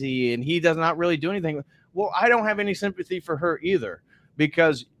lazy and he does not really do anything, well, I don't have any sympathy for her either,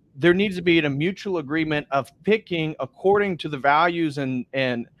 because there needs to be a mutual agreement of picking according to the values and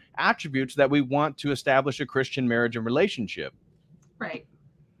attributes that we want to establish a Christian marriage and relationship. Right.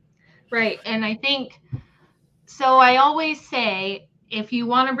 Right. And I think so. I always say, if you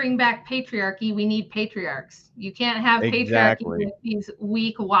want to bring back patriarchy, we need patriarchs. You can't have patriarchy Exactly. with these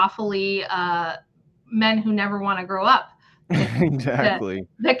weak, waffly men who never want to grow up. Exactly.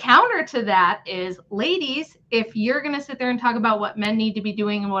 The counter to that is, ladies, if you're going to sit there and talk about what men need to be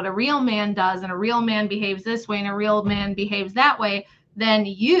doing and what a real man does, and a real man behaves this way and a real man behaves that way, then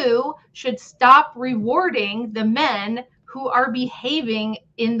you should stop rewarding the men who are behaving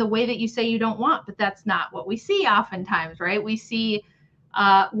in the way that you say you don't want. But that's not what we see oftentimes, right? We see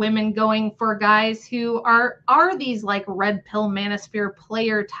women going for guys who are these like red pill manosphere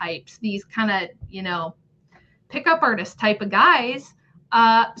player types, these kind of, pickup artist type of guys.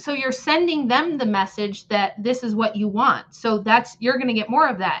 So you're sending them the message that this is what you want. So you're going to get more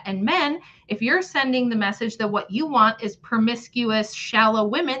of that. And men, if you're sending the message that what you want is promiscuous, shallow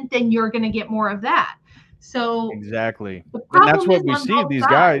women, then you're going to get more of that. So Exactly. the And that's problem what is we on see. both These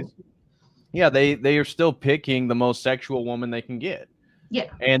sides. guys, yeah, they are still picking the most sexual woman they can get. Yeah.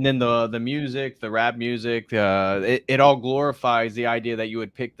 And then the music, the rap music, it all glorifies the idea that you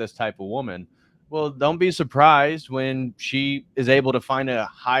would pick this type of woman. Well, don't be surprised when she is able to find a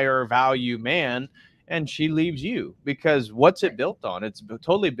higher value man and she leaves you, because what's it Right. built on? It's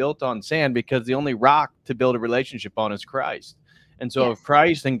totally built on sand, because the only rock to build a relationship on is Christ. And so Yes. if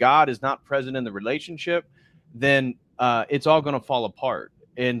Christ and God is not present in the relationship, then it's all going to fall apart.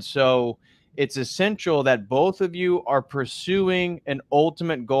 And so it's essential that both of you are pursuing an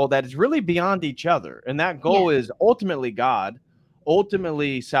ultimate goal that is really beyond each other. And that goal Yes. is ultimately God,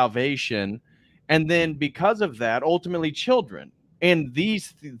 ultimately salvation, and then because of that, ultimately children. And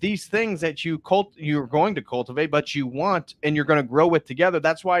these things that you're going to cultivate, but you want and you're going to grow with together.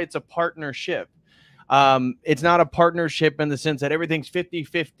 That's why it's a partnership. It's not a partnership in the sense that everything's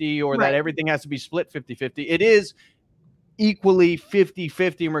 50-50 or that Right. everything has to be split 50-50. It is equally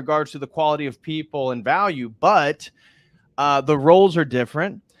 50-50 in regards to the quality of people and value, but the roles are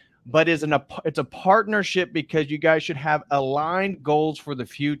different. But it's a partnership because you guys should have aligned goals for the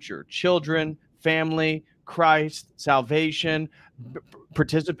future: children, family, Christ, salvation,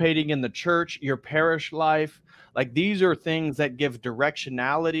 participating in the church, your parish life. Like, these are things that give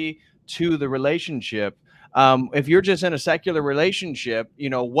directionality to the relationship. If you're just in a secular relationship,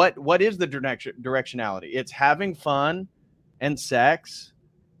 what is the directionality? It's having fun and sex,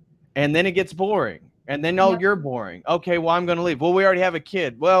 and then it gets boring. And then, oh, Yep. you're boring. Okay, well, I'm going to leave. Well, we already have a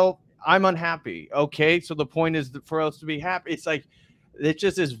kid. Well, I'm unhappy. Okay, so the point is for us to be happy. It's like, it's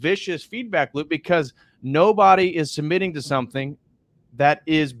just this vicious feedback loop, because nobody is submitting to something that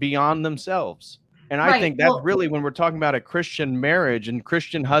is beyond themselves. And I Right. think that's Well, really, when we're talking about a Christian marriage and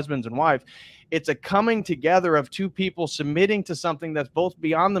Christian husbands and wife, it's a coming together of two people submitting to something that's both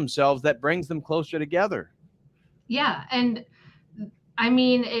beyond themselves, that brings them closer together. yeah. And I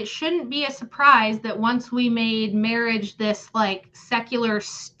mean, it shouldn't be a surprise that once we made marriage this like secular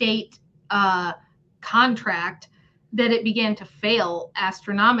state uh, contract, that it began to fail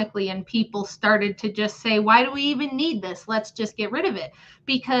astronomically, and people started to just say, "Why do we even need this? Let's just get rid of it."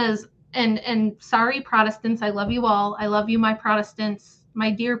 Because and sorry, Protestants, I love you all. I love you, my Protestants,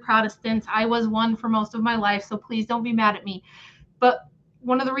 my dear Protestants. I was one for most of my life, so please don't be mad at me. But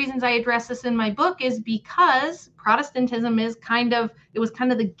one of the reasons I address this in my book is because Protestantism is it was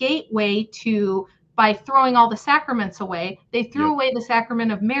kind of the gateway to by throwing all the sacraments away, they threw Yep. away the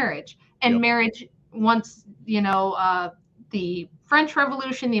sacrament of marriage. And Yep. marriage, once, the French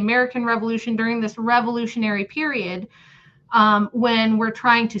Revolution, the American Revolution, during this revolutionary period, when we're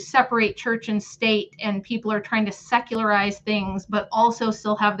trying to separate church and state and people are trying to secularize things, but also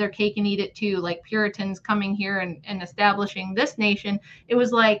still have their cake and eat it too, like Puritans coming here and establishing this nation. It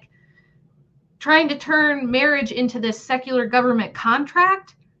was like trying to turn marriage into this secular government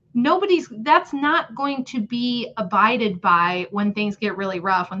contract. That's not going to be abided by when things get really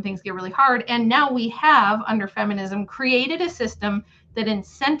rough, when things get really hard. And now we have, under feminism, created a system that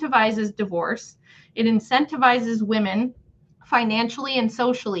incentivizes divorce. It incentivizes women financially and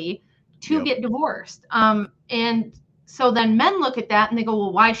socially to Yep. get divorced. And so then men look at that and they go,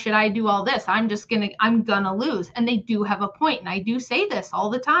 well, why should I do all this? I'm gonna lose. And they do have a point. And I do say this all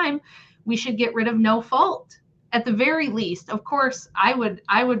the time. We should get rid of no fault at the very least. Of course, I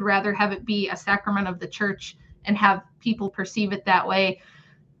would rather have it be a sacrament of the church and have people perceive it that way.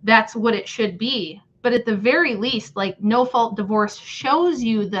 That's what it should be. But at the very least, like, no fault divorce shows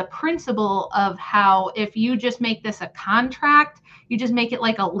you the principle of how, if you just make this a contract, you just make it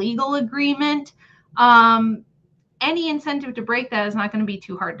like a legal agreement, any incentive to break that is not going to be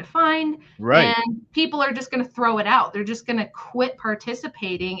too hard to find. Right. And people are just going to throw it out. They're just going to quit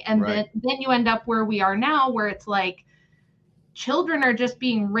participating. And Right. then you end up where we are now, where it's like children are just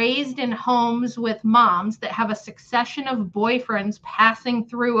being raised in homes with moms that have a succession of boyfriends passing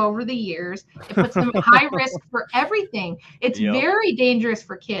through over the years. It puts them at high risk for everything. It's Yep. very dangerous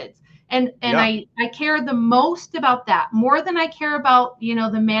for kids. And Yeah. I care the most about that, more than I care about, the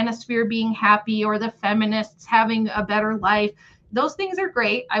manosphere being happy or the feminists having a better life. Those things are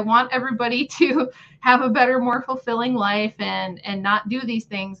great. I want everybody to have a better, more fulfilling life and not do these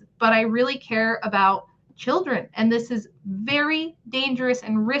things. But I really care about children. And this is very dangerous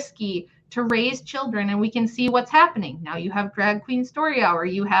and risky to raise children. And we can see what's happening. Now you have Drag Queen Story Hour.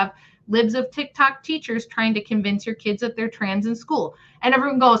 You have libs of TikTok teachers trying to convince your kids that they're trans in school. And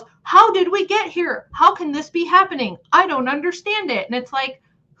everyone goes, how did we get here? How can this be happening? I don't understand it. And it's like,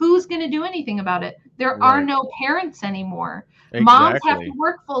 who's going to do anything about it? There are Right. no parents anymore. Moms have to Exactly.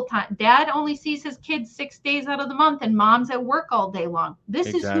 work full time. Dad only sees his kids 6 days out of the month, and mom's at work all day long. This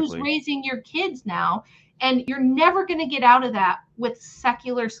is who's Exactly. raising your kids now. And you're never going to get out of that with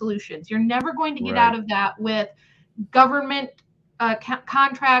secular solutions. You're never going to get Right. out of that with government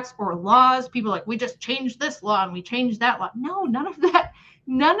contracts or laws. People are like, we just changed this law and we changed that law. No, none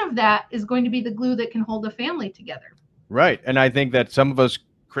of that is going to be the glue that can hold a family together. Right. And I think that some of us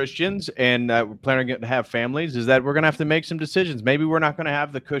Christians and we're planning to have families is that we're going to have to make some decisions. Maybe we're not going to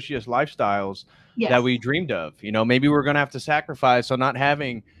have the cushiest lifestyles that we dreamed of. Maybe we're going to have to sacrifice on not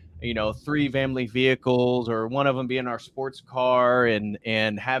having, 3 family vehicles, or one of them being our sports car,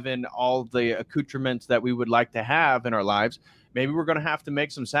 and having all the accoutrements that we would like to have in our lives. Maybe we're going to have to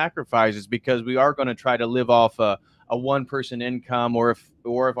make some sacrifices because we are going to try to live off a one-person income, or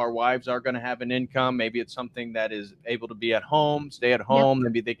if our wives are going to have an income, maybe it's something that is able to be at home, stay at home. Yep.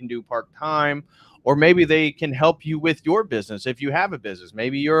 Maybe they can do part-time, or maybe they can help you with your business. If you have a business,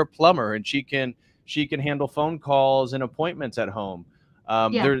 maybe you're a plumber and she can handle phone calls and appointments at home.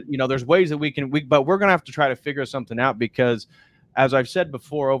 There's ways that but we're going to have to try to figure something out, because as I've said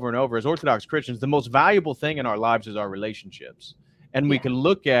before over and over, as Orthodox Christians, the most valuable thing in our lives is our relationships. And we can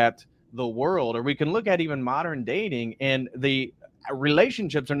look at the world, or we can look at even modern dating, and the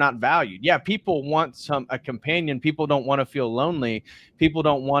relationships are not valued. Yeah, people want a companion. People don't want to feel lonely. People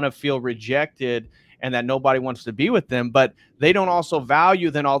don't want to feel rejected and that nobody wants to be with them, but they don't also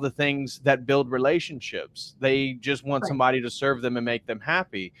value then all the things that build relationships. They just want somebody to serve them and make them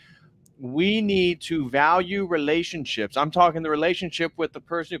happy. We need to value relationships. I'm talking the relationship with the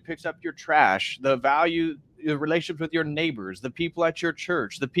person who picks up your trash, the relationships with your neighbors, the people at your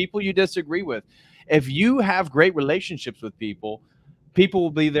church, the people you disagree with. If you have great relationships with people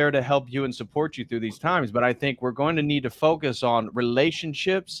will be there to help you and support you through these times. But I think we're going to need to focus on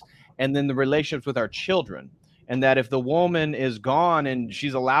relationships, and then the relationships with our children. And that if the woman is gone and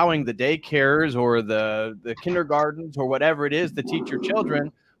she's allowing the daycares or the kindergartens or whatever it is to teach your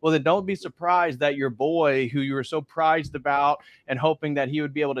children, well, then don't be surprised that your boy, who you were so prized about and hoping that he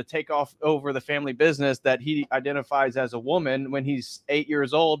would be able to take over the family business, that he identifies as a woman when he's 8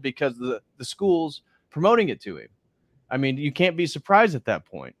 years old because the school's promoting it to him. I mean, you can't be surprised at that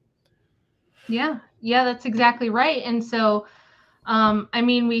point. Yeah, that's exactly right. And so,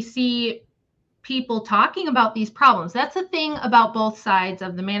 we see people talking about these problems. That's the thing about both sides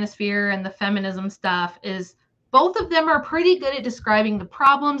of the manosphere and the feminism stuff, is Both of them are pretty good at describing the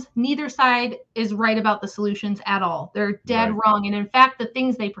problems. Neither side is right about the solutions at all. They're dead wrong. And in fact, the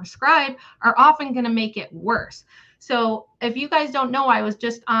things they prescribe are often going to make it worse. So if you guys don't know, I was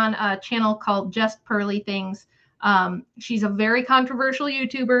just on a channel called Just Pearly Things. She's a very controversial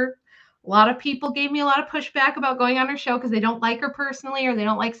YouTuber. A lot of people gave me a lot of pushback about going on her show because they don't like her personally, or they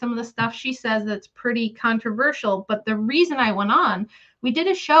don't like some of the stuff she says that's pretty controversial. But the reason I went on, we did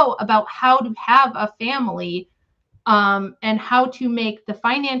a show about how to have a family, and how to make the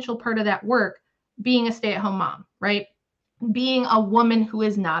financial part of that work, being a stay-at-home mom, right? Being a woman who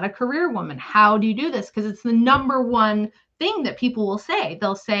is not a career woman. How do you do this? Because it's the number one thing that people will say.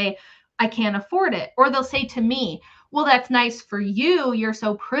 They'll say, I can't afford it. Or they'll say to me, well, that's nice for you. You're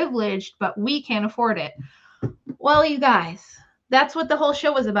so privileged, but we can't afford it. Well, you guys, that's what the whole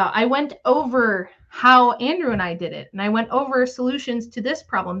show was about. I went over how Andrew and I did it, and I went over solutions to this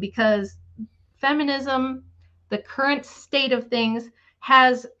problem, because feminism, the current state of things,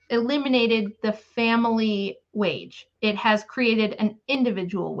 has eliminated the family wage. It has created an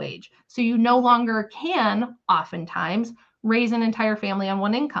individual wage. So you no longer can, oftentimes, raise an entire family on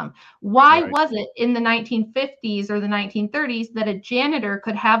one income. Why was it in the 1950s or the 1930s that a janitor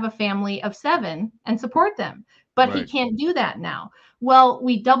could have a family of 7 and support them? But he can't do that now. Well,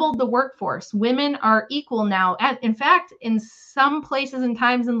 we doubled the workforce. Women are equal now. In fact, in some places and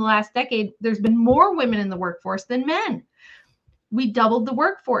times in the last decade, there's been more women in the workforce than men. We doubled the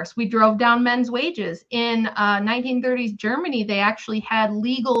workforce. We drove down men's wages. In 1930s Germany, they actually had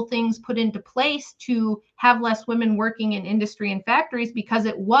legal things put into place to have less women working in industry and factories, because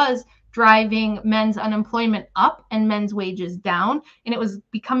it was driving men's unemployment up and men's wages down, and it was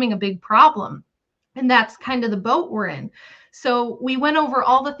becoming a big problem. And that's kind of the boat we're in. So we went over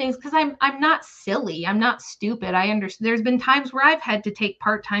all the things, because I'm not silly. I'm not stupid. I understand. There's been times where I've had to take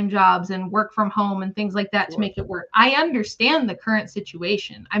part-time jobs and work from home and things like that to make it work. I understand the current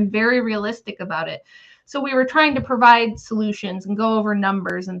situation. I'm very realistic about it. So we were trying to provide solutions and go over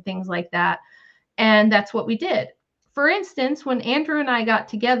numbers and things like that. And that's what we did. For instance, when Andrew and I got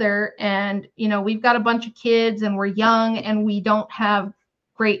together, and, we've got a bunch of kids and we're young and we don't have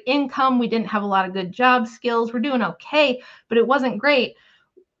great income. We didn't have a lot of good job skills. We're doing okay, but it wasn't great.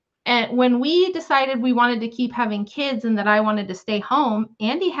 And when we decided we wanted to keep having kids and that I wanted to stay home,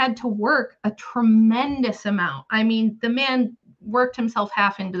 Andy had to work a tremendous amount. I mean, the man worked himself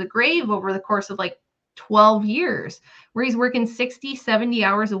half into the grave over the course of like 12 years, where he's working 60, 70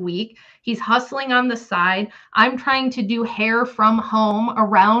 hours a week. He's hustling on the side. I'm trying to do hair from home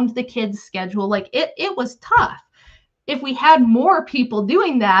around the kids' schedule. Like it was tough. If we had more people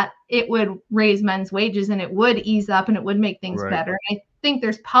doing that, it would raise men's wages and it would ease up and it would make things better. I think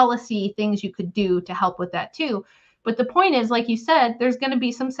there's policy things you could do to help with that too. But the point is, like you said, there's going to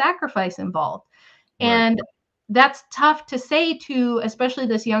be some sacrifice involved. And that's tough to say to, especially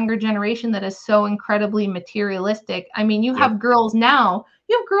this younger generation that is so incredibly materialistic. I mean, you have girls now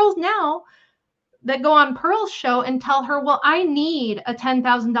that go on Pearl's show and tell her, well, I need a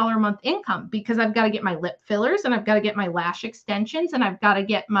 $10,000 a month income because I've got to get my lip fillers and I've got to get my lash extensions and I've got to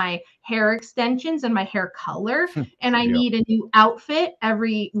get my hair extensions and my hair color. And I need a new outfit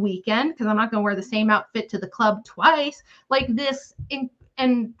every weekend because I'm not going to wear the same outfit to the club twice like this.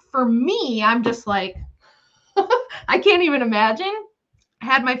 And for me, I'm just like, I can't even imagine. I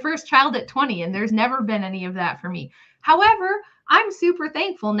had my first child at 20 and there's never been any of that for me. However, I'm super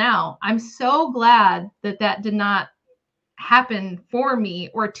thankful now. I'm so glad that that did not happen for me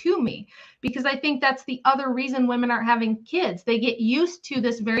or to me, because I think that's the other reason women aren't having kids. They get used to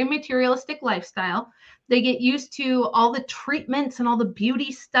this very materialistic lifestyle. They get used to all the treatments and all the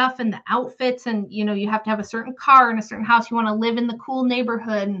beauty stuff and the outfits. And, you have to have a certain car and a certain house. You want to live in the cool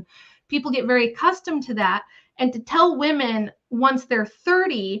neighborhood. And people get very accustomed to that. And to tell women once they're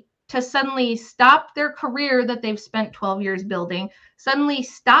 30 to suddenly stop their career that they've spent 12 years building, suddenly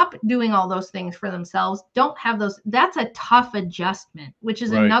stop doing all those things for themselves, don't have those, that's a tough adjustment, which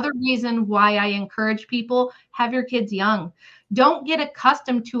is another reason why I encourage people, have your kids young. Don't get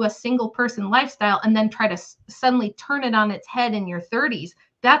accustomed to a single person lifestyle and then try to suddenly turn it on its head in your 30s.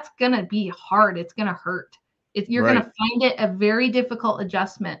 That's going to be hard. It's going to hurt. You're going to find it a very difficult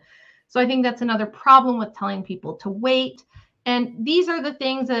adjustment. So I think that's another problem with telling people to wait. And these are the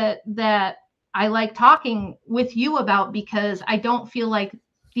things that I like talking with you about, because I don't feel like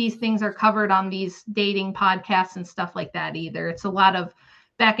these things are covered on these dating podcasts and stuff like that either. It's a lot of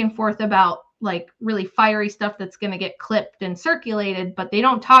back and forth about like really fiery stuff that's going to get clipped and circulated, but they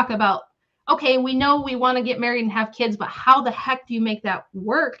don't talk about, okay, we know we want to get married and have kids, but how the heck do you make that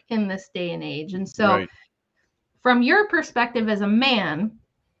work in this day and age? And so from your perspective as a man,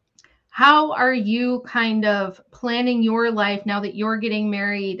 How are you kind of planning your life now that you're getting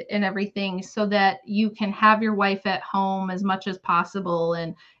married and everything so that you can have your wife at home as much as possible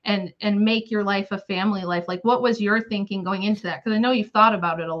and make your life a family life? Like, what was your thinking going into that? Because I know you've thought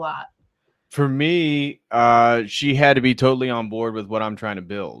about it a lot. For me, she had to be totally on board with what I'm trying to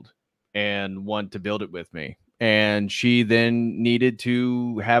build and want to build it with me. And she then needed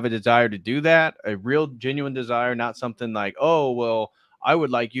to have a desire to do that, a real genuine desire, not something like, oh, well, I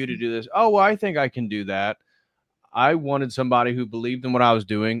would like you to do this. Oh, well, I think I can do that. I wanted somebody who believed in what I was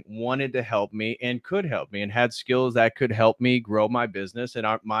doing, wanted to help me, and could help me, and had skills that could help me grow my business, and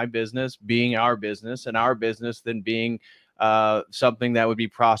my business being our business, and our business then being something that would be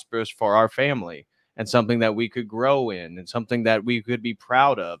prosperous for our family, and something that we could grow in, and something that we could be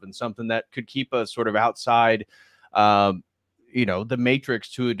proud of, and something that could keep us sort of outside, um, the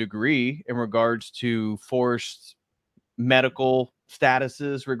matrix to a degree in regards to forced medical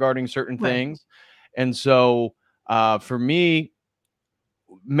statuses regarding certain Right. things. And so for me,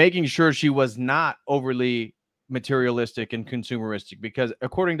 making sure she was not overly materialistic and consumeristic, because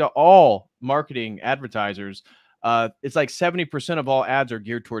according to all marketing advertisers, it's like 70% of all ads are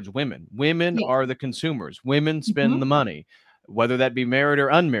geared towards women. Women Yeah. are the consumers. Women spend Mhm. the money, whether that be married or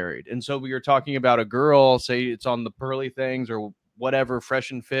unmarried. And so we are talking about a girl, say it's on the Pearly Things or whatever,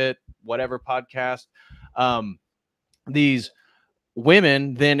 Fresh and Fit, whatever podcast. These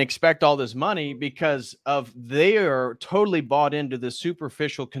women then expect all this money because of they are totally bought into the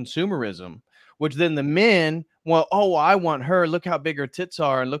superficial consumerism, which then the men, well, oh, I want her, look how big her tits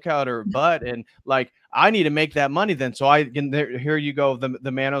are and look how her butt, and like I need to make that money then, so I can there, here you go, the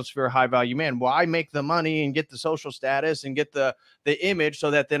manosphere high value man. Well, I make the money and get the social status and get the image so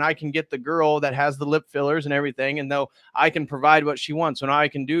that then I can get the girl that has the lip fillers and everything, and though I can provide what she wants, so now I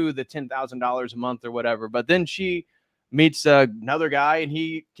can do the $10,000 a month or whatever. But then she meets another guy and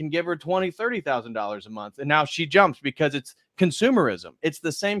he can give her $20,000-$30,000 a month, and now she jumps because it's consumerism. It's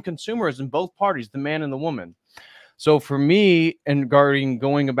the same consumerism, both parties, the man and the woman. So for me, and regarding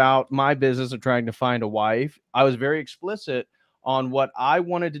going about my business of trying to find a wife, I was very explicit on what I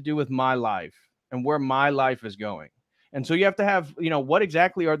wanted to do with my life and where my life is going. And so you have to have, what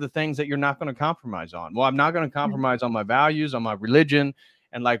exactly are the things that you're not going to compromise on? Well, I'm not going to compromise on my values, on my religion,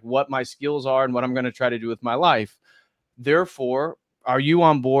 and like what my skills are and what I'm going to try to do with my life. Therefore, are you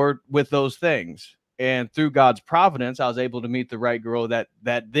on board with those things? And through God's providence, I was able to meet the right girl that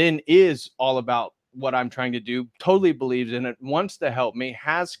then is all about what I'm trying to do, totally believes in it, wants to help me,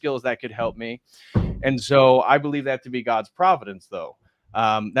 has skills that could help me. And so I believe that to be God's providence, though.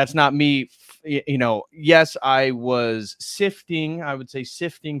 That's not me. Yes, I was sifting, I would say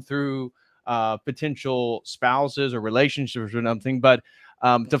sifting through potential spouses or relationships or something, but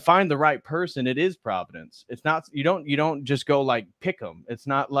to find the right person, it is providence. It's not, you don't just go like pick them. It's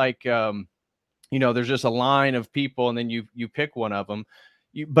not like, there's just a line of people and then you pick one of them.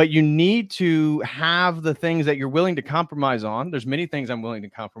 But you need to have the things that you're willing to compromise on. There's many things I'm willing to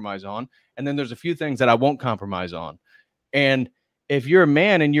compromise on. And then there's a few things that I won't compromise on. And if you're a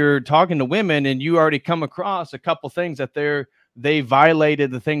man and you're talking to women and you already come across a couple things that they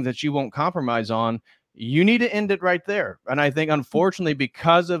violated the things that you won't compromise on, you need to end it right there. And I think, unfortunately,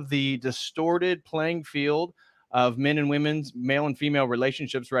 because of the distorted playing field of men and women's male and female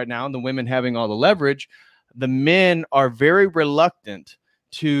relationships right now, and the women having all the leverage, the men are very reluctant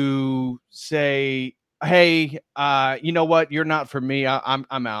to say, hey, you know what, you're not for me,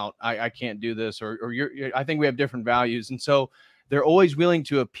 I'm out, I can't do this, or I think we have different values. And so they're always willing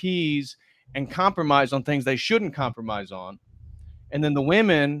to appease and compromise on things they shouldn't compromise on. And then the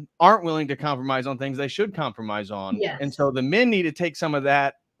women aren't willing to compromise on things they should compromise on. And Yes. so the men need to take some of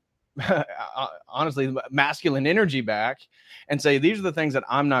that honestly masculine energy back and say, these are the things that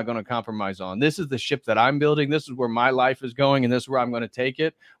I'm not going to compromise on. This is the ship that I'm building. This is where my life is going, and this is where I'm going to take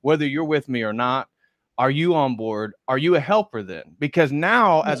it, whether you're with me or not. Are you on board? Are you a helper then? Because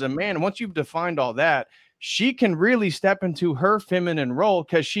now, as a man, once you've defined all that, she can really step into her feminine role,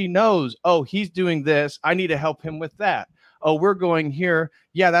 because she knows, oh, he's doing this, I need to help him with that. Oh, we're going here.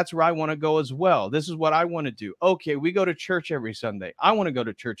 Yeah, that's where I want to go as well. This is what I want to do. Okay, we go to church every Sunday. I want to go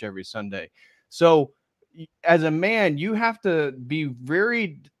to church every Sunday. So as a man, you have to be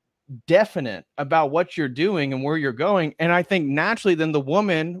very definite about what you're doing and where you're going. And I think naturally then the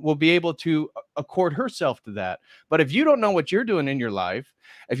woman will be able to accord herself to that. But if you don't know what you're doing in your life,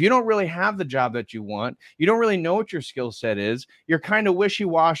 if you don't really have the job that you want, you don't really know what your skill set is, you're kind of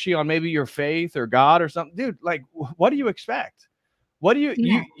wishy-washy on maybe your faith or God or something, dude, like what do you expect? What do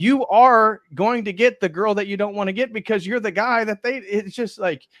you are going to get the girl that you don't want to get because you're the guy that it's just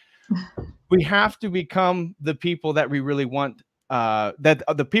like, we have to become the people that we really want that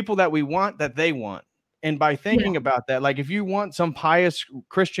the people that we want, that they want. And by thinking about that, like if you want some pious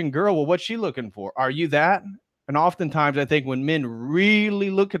Christian girl, well, what's she looking for? Are you that? And oftentimes I think when men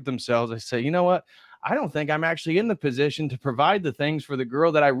really look at themselves, they say, you know what? I don't think I'm actually in the position to provide the things for the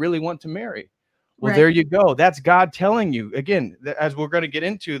girl that I really want to marry. Well, there you go. That's God telling you again, as we're going to get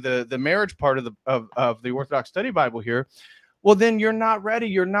into the marriage part of the Orthodox Study Bible here. Well, then you're not ready.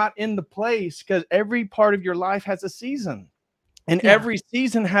 You're not in the place, because every part of your life has a season. And every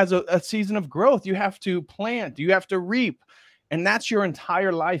season has a season of growth. You have to plant, you have to reap. And that's your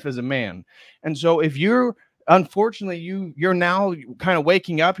entire life as a man. And so if you're, unfortunately, you're now kind of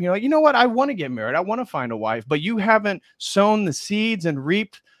waking up and you're like, you know what? I want to get married. I want to find a wife, but you haven't sown the seeds and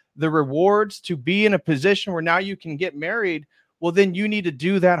reaped the rewards to be in a position where now you can get married. Well, then you need to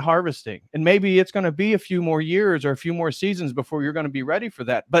do that harvesting. And maybe it's going to be a few more years or a few more seasons before you're going to be ready for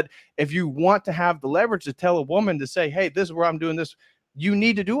that. But if you want to have the leverage to tell a woman to say, hey, this is where I'm doing this, you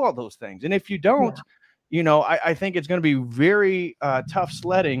need to do all those things. And if you don't, you know, I think it's going to be very tough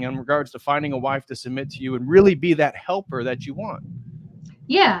sledding in regards to finding a wife to submit to you and really be that helper that you want.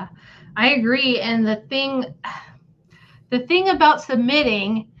 Yeah, I agree. And the thing about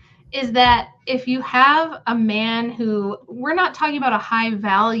submitting is that if you have a man who, we're not talking about a high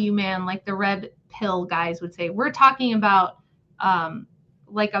value man like the red pill guys would say, we're talking about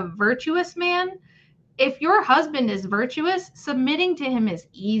like a virtuous man. If your husband is virtuous, submitting to him is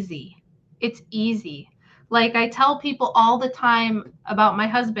easy. It's easy. Like I tell people all the time about my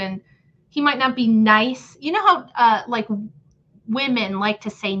husband, he might not be nice. You know how like women like to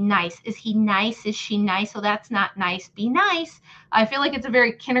say nice. Is he nice? Is she nice? So that's not nice. Be nice. I feel like it's a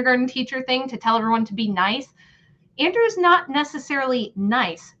very kindergarten teacher thing to tell everyone to be nice. Andrew's not necessarily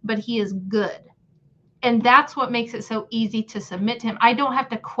nice, but he is good. And that's what makes it so easy to submit to him. I don't have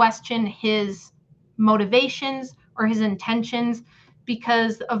to question his motivations or his intentions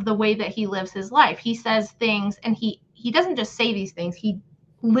because of the way that he lives his life. He says things, and he doesn't just say these things. He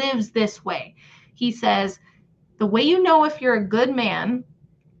lives this way. He says, the way you know if you're a good man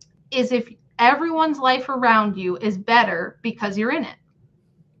is if everyone's life around you is better because you're in it.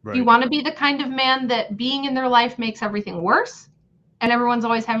 Right. You want to be the kind of man that being in their life makes everything worse and everyone's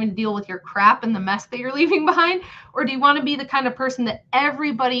always having to deal with your crap and the mess that you're leaving behind? Or do you want to be the kind of person that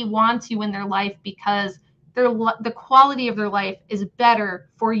everybody wants you in their life because the quality of their life is better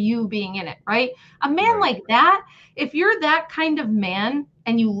for you being in it, right? A man like that, if you're that kind of man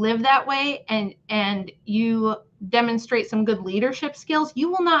and you live that way and you demonstrate some good leadership skills, you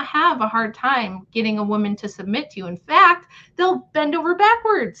will not have a hard time getting a woman to submit to you. In fact, they'll bend over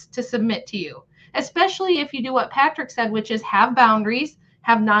backwards to submit to you, especially if you do what Patrick said, which is have boundaries,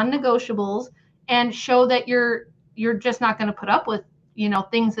 have non-negotiables, and show that you're just not going to put up with, you know,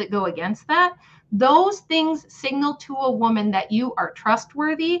 things that go against that. Those things signal to a woman that you are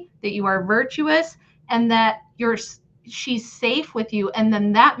trustworthy, that you are virtuous, and that she's safe with you. And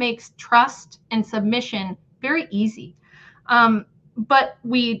then that makes trust and submission very easy. But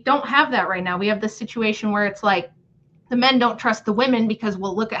we don't have that right now. We have this situation where it's like the men don't trust the women because,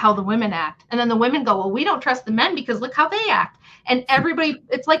 well, look at how the women act. And then the women go, well, we don't trust the men because look how they act. And everybody,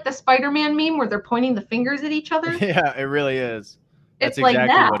 it's like the Spider-Man meme where they're pointing the fingers at each other. Yeah, it really is. That's exactly like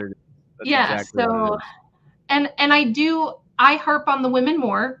that. What it is. That's exactly so, and I harp on the women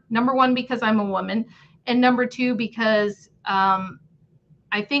more. Number one, because I'm a woman. And number two, because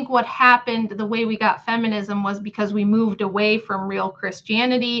I think what happened, the way we got feminism was because we moved away from real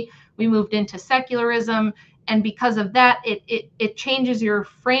Christianity. We moved into secularism. And because of that, it changes your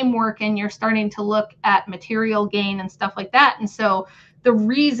framework and you're starting to look at material gain and stuff like that. And so the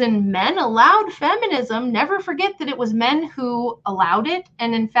reason men allowed feminism, never forget that it was men who allowed it.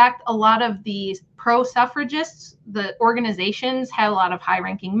 And in fact, a lot of these pro-suffragists, the organizations had a lot of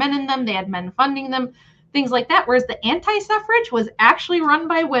high-ranking men in them. They had men funding them, things like that. Whereas the anti-suffrage was actually run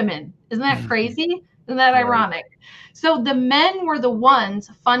by women. Isn't that crazy? Isn't that ironic? So the men were the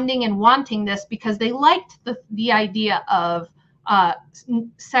ones funding and wanting this because they liked the idea of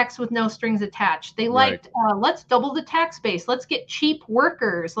sex with no strings attached. They liked, let's double the tax base. Let's get cheap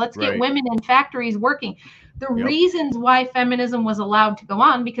workers. Let's get women in factories working. The reasons why feminism was allowed to go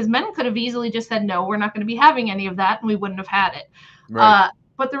on, because men could have easily just said, no, we're not going to be having any of that, and we wouldn't have had it.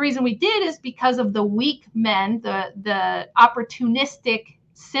 But the reason we did is because of the weak men, the opportunistic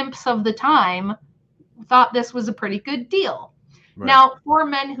simps of the time thought this was a pretty good deal. Now, for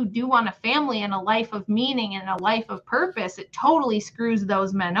men who do want a family and a life of meaning and a life of purpose, it totally screws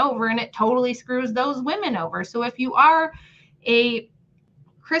those men over and it totally screws those women over. So if you are a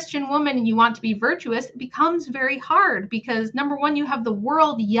Christian woman and you want to be virtuous, it becomes very hard because number one, you have the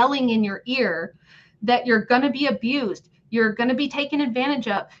world yelling in your ear that you're going to be abused. You're going to be taken advantage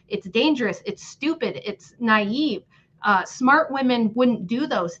of. It's dangerous. It's stupid. It's naive. Smart women wouldn't do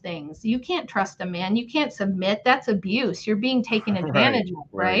those things. You can't trust a man. You can't submit. That's abuse. You're being taken advantage of,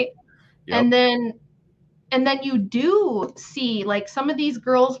 right? Yep. And then you do see, like, some of these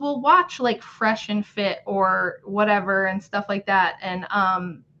girls will watch like Fresh and Fit or whatever and stuff like that, and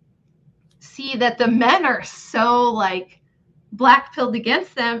see that the men are so like black pilled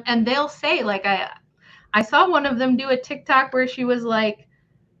against them, and they'll say, like, I saw one of them do a TikTok where she was like,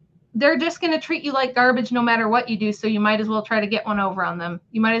 they're just going to treat you like garbage no matter what you do, so you might as well try to get one over on them.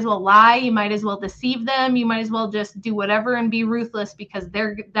 You might as well lie, you might as well deceive them, you might as well just do whatever and be ruthless, because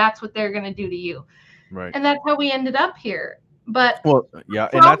that's what they're going to do to you. Right. And that's how we ended up here. But well, yeah,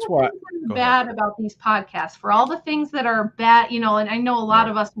 and that's why bad about these podcasts, for all the things that are bad, and I know a lot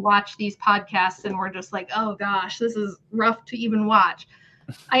of us watch these podcasts and we're just like, oh gosh, this is rough to even watch.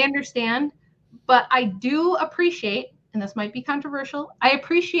 I understand, but I do appreciate, and this might be controversial, I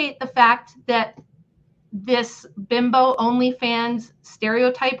appreciate the fact that this bimbo OnlyFans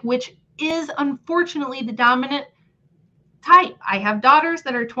stereotype, which is unfortunately the dominant type. I have daughters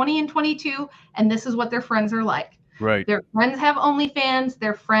that are 20 and 22, and this is what their friends are like. Right. Their friends have OnlyFans.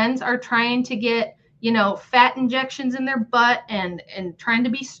 Their friends are trying to get, fat injections in their butt and trying to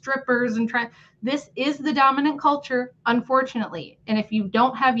be strippers and this is the dominant culture, unfortunately. And if you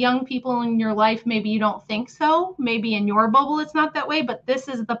don't have young people in your life, maybe you don't think so. Maybe in your bubble it's not that way, but this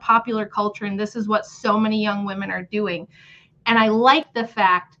is the popular culture, and this is what so many young women are doing. And I like the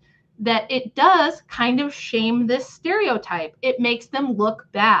fact that it does kind of shame this stereotype. It makes them look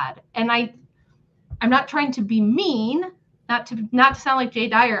bad. And I'm not trying to be mean, not to sound like Jay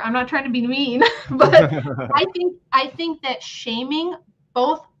Dyer. I'm not trying to be mean, but I think that shaming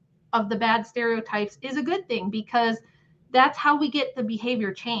both of the bad stereotypes is a good thing, because that's how we get the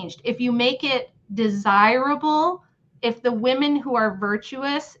behavior changed. If you make it desirable, if the women who are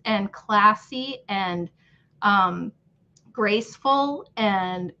virtuous and classy and graceful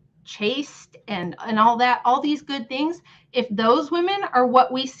and chaste and all that, all these good things, if those women are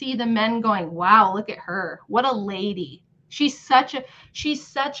what we see the men going, wow, look at her, what a lady, she's such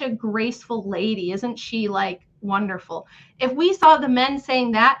a graceful lady, isn't she, like, wonderful. If we saw the men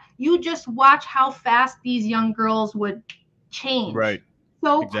saying that, you just watch how fast these young girls would change. Right.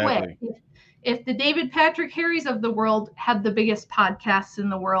 So Exactly. quick. If the David Patrick Harrys of the world had the biggest podcasts in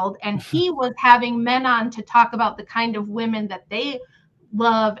the world, and he was having men on to talk about the kind of women that they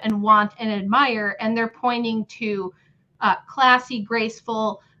love and want and admire, and they're pointing to classy,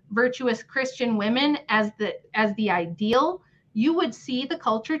 graceful, virtuous Christian women as the ideal, you would see the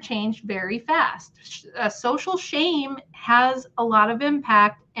culture change very fast. Social shame has a lot of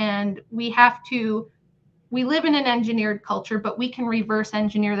impact, and we live in an engineered culture, but we can reverse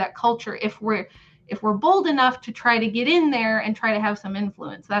engineer that culture if we're bold enough to try to get in there and try to have some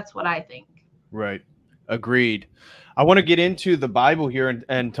influence. That's what I think. Right. Agreed. I want to get into the Bible here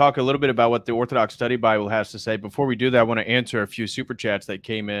and talk a little bit about what the Orthodox Study Bible has to say. Before we do that, I want to answer a few super chats that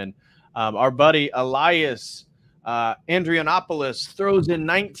came in. Our buddy Elias Andrianopoulos throws in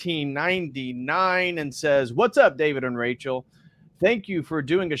 1999 and says, "What's up, David and Rachel? Thank you for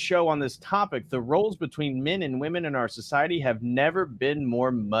doing a show on this topic. The roles between men and women in our society have never been more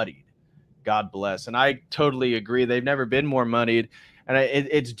muddied. God bless." And I totally agree. They've never been more muddied. And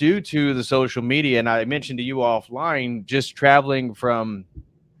it's due to the social media. And I mentioned to you offline, just traveling from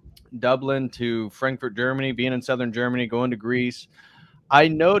Dublin to Frankfurt, Germany, being in southern Germany, going to Greece, I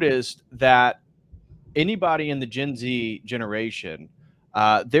noticed that anybody in the Gen Z generation,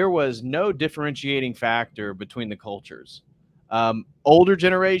 there was no differentiating factor between the cultures. Older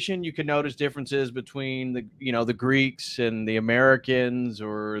generation, you can notice differences between the Greeks and the Americans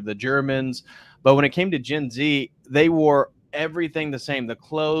or the Germans. But when it came to Gen Z, they wore everything the same: the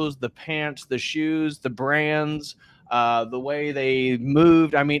clothes, the pants, the shoes, the brands, the way they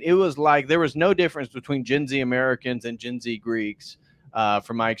moved. I mean, it was like there was no difference between Gen Z Americans and Gen Z Greeks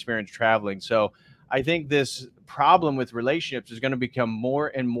from my experience traveling. So I think this problem with relationships is going to become more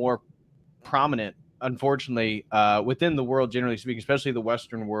and more prominent, unfortunately, within the world, generally speaking, especially the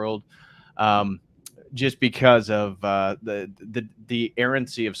Western world, just because of the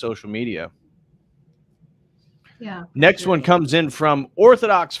errancy of social media. Yeah. Next one comes in from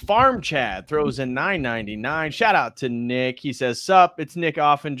Orthodox Farm Chad, throws in $9.99. Shout out to Nick. He says, "Sup, it's Nick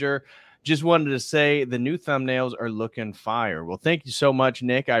Offinger. Just wanted to say the new thumbnails are looking fire." Well, thank you so much,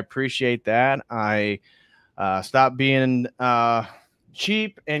 Nick. I appreciate that. I stopped being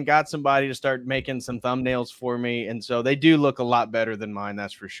cheap and got somebody to start making some thumbnails for me. And so they do look a lot better than mine,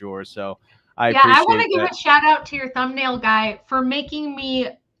 that's for sure. So I appreciate I want to give that. a shout out to your thumbnail guy for making me,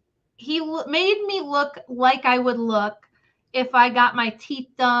 he made me look like I would look if I got my teeth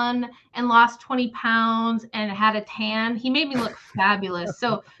done and lost 20 pounds and had a tan. He made me look fabulous.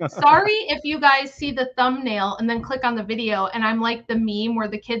 So sorry if you guys see the thumbnail and then click on the video and I'm like the meme where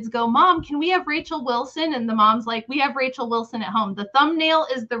the kids go, Mom, can we have Rachel Wilson? And the mom's like, we have Rachel Wilson at home. The thumbnail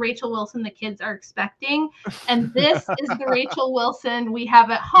is the Rachel Wilson the kids are expecting. And this is the Rachel Wilson we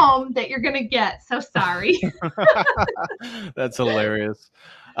have at home that you're going to get. So sorry. That's hilarious.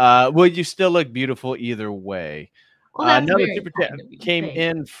 Well, you still look beautiful either way. Well, that's another very super kind chat of you. came Thanks.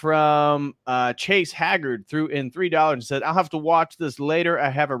 in from Chase Haggard, threw in $3 and said, I'll have to watch this later. I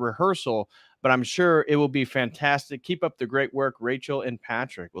have a rehearsal, but I'm sure it will be fantastic. Keep up the great work, Rachel and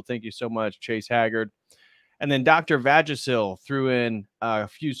Patrick. Well, thank you so much, Chase Haggard. And then Dr. Vagisil threw in a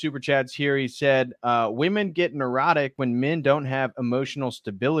few super chats here. He said, women get neurotic when men don't have emotional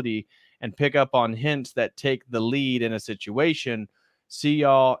stability and pick up on hints that take the lead in a situation. See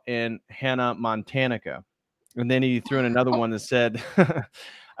y'all in Hannah Montanica. And then he threw in another one that said,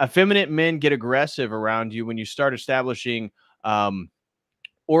 effeminate men get aggressive around you when you start establishing ortho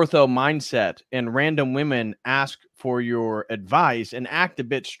mindset, and random women ask for your advice and act a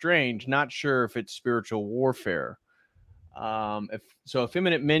bit strange. Not sure if it's spiritual warfare. So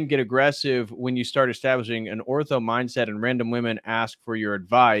effeminate men get aggressive when you start establishing an ortho mindset, and random women ask for your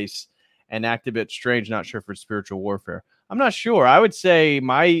advice and act a bit strange. Not sure if it's spiritual warfare. I'm not sure. I would say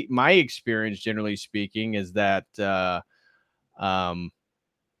my experience, generally speaking, is that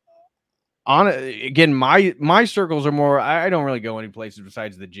again, my circles are more, I don't really go any places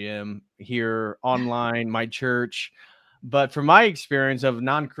besides the gym here, online, my church. But from my experience of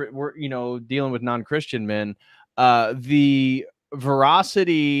dealing with non-Christian men, the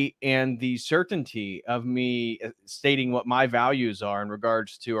veracity and the certainty of me stating what my values are in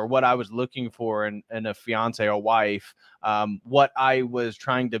regards to, or what I was looking for in a fiance or wife, what I was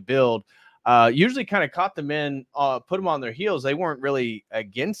trying to build, usually kind of caught them in, put them on their heels. They weren't really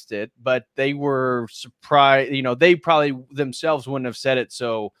against it, but they were surprised. They probably themselves wouldn't have said it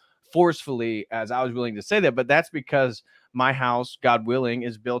so forcefully as I was willing to say that, but that's because my house, God willing,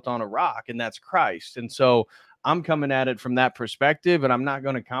 is built on a rock, and that's Christ. And so I'm coming at it from that perspective, and I'm not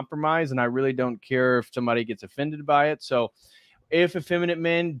going to compromise, and I really don't care if somebody gets offended by it. So if effeminate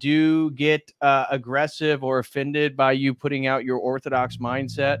men do get aggressive or offended by you putting out your orthodox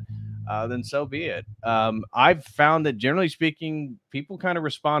mindset, then so be it. I've found that generally speaking, people kind of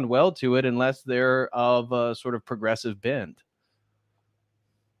respond well to it unless they're of a sort of progressive bent.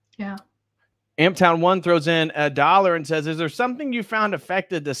 Yeah. Amptown 1 throws in $1 and says, is there something you found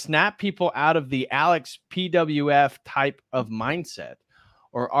effective to snap people out of the Alex PWF type of mindset,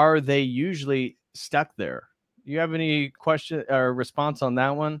 or are they usually stuck there? You have any question or response on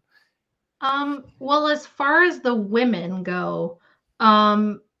that one? Well, as far as the women go,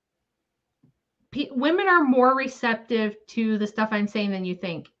 women are more receptive to the stuff I'm saying than you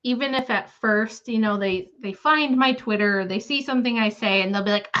think. Even if at first, they find my Twitter, they see something I say, and they'll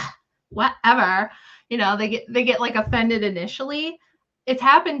be like, whatever. They get like offended initially. It's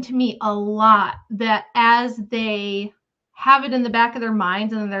happened to me a lot that as they have it in the back of their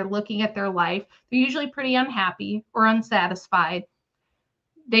minds and they're looking at their life, they're usually pretty unhappy or unsatisfied.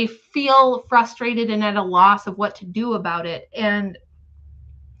 They feel frustrated and at a loss of what to do about it. And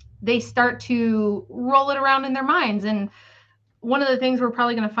they start to roll it around in their minds. And one of the things we're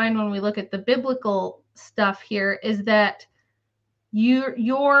probably going to find when we look at the biblical stuff here is that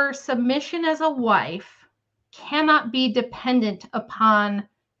your submission as a wife cannot be dependent upon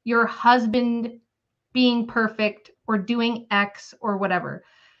your husband being perfect or doing X or whatever.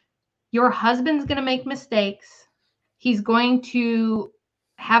 Your husband's going to make mistakes. He's going to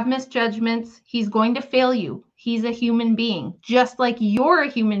have misjudgments. He's going to fail you. He's a human being, just like you're a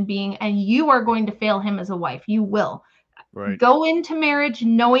human being, and you are going to fail him as a wife. You will. Right. Go into marriage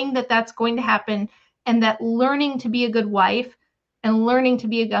knowing that that's going to happen, and that learning to be a good wife and learning to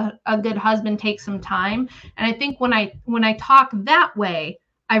be a good husband takes some time. And I think when I talk that way,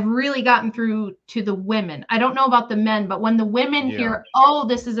 I've really gotten through to the women. I don't know about the men, but when the women hear, oh,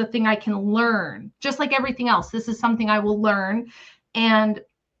 this is a thing I can learn, just like everything else, this is something I will learn. And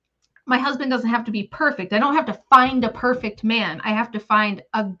my husband doesn't have to be perfect. I don't have to find a perfect man. I have to find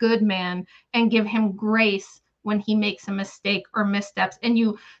a good man and give him grace when he makes a mistake or missteps.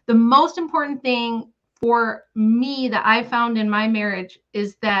 And the most important thing for me that I found in my marriage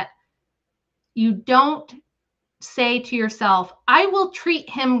is that you don't say to yourself, I will treat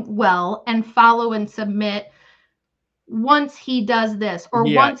him well and follow and submit once he does this, or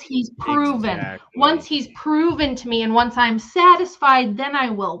once he's proven, once he's proven to me, and once I'm satisfied, then I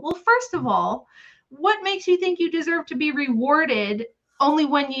will. Well, first of all, what makes you think you deserve to be rewarded only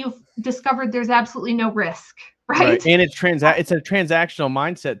when you've discovered there's absolutely no risk, right? And it's a transactional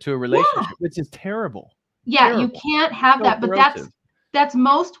mindset to a Yeah. relationship, which is terrible. Yeah, you can't have So that, but corrosive. that's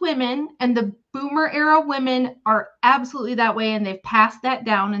most women, and the boomer era women are absolutely that way, and they've passed that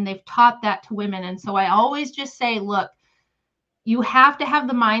down and they've taught that to women. And so I always just say, look, you have to have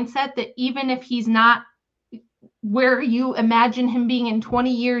the mindset that even if he's not where you imagine him being in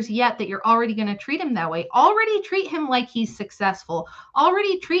 20 years yet, that you're already going to treat him that way. Already treat him like he's successful.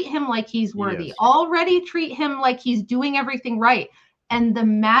 Already treat him like he's worthy. Yes. Already treat him like he's doing everything right. And the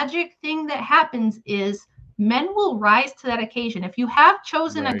magic thing that happens is men will rise to that occasion. If you have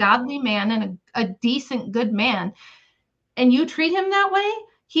chosen a godly man and a decent, good man, and you treat him that way,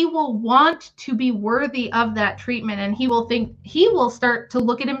 he will want to be worthy of that treatment. And he will start to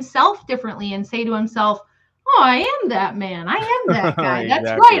look at himself differently and say to himself, oh, I am that man. I am that guy. That's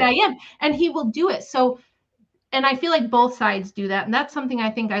right. I am. And he will do it. So, and I feel like both sides do that. And that's something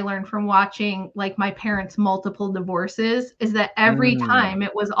I think I learned from watching like my parents' multiple divorces, is that every time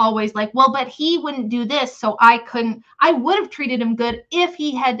it was always like, well, but he wouldn't do this. So I would have treated him good if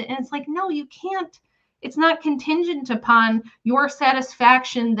he had to. And it's like, no, you can't. It's not contingent upon your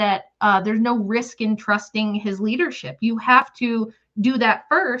satisfaction that there's no risk in trusting his leadership. You have to do that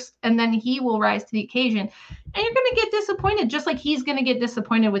first, and then he will rise to the occasion. And you're going to get disappointed, just like he's going to get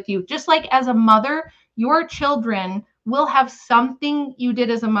disappointed with you. Just like as a mother, your children will have something you did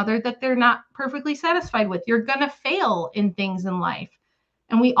as a mother that they're not perfectly satisfied with. You're going to fail in things in life.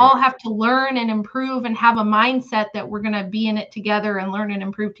 And we all have to learn and improve and have a mindset that we're going to be in it together and learn and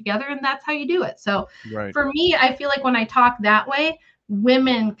improve together. And that's how you do it. So for me, I feel like when I talk that way,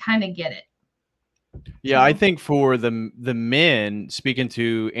 women kind of get it. Yeah, I think for the men, speaking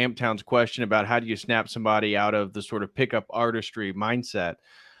to Amptown's question about how do you snap somebody out of the sort of pickup artistry mindset,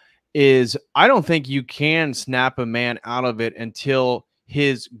 is I don't think you can snap a man out of it until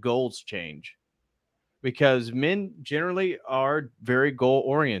his goals change. Because men generally are very goal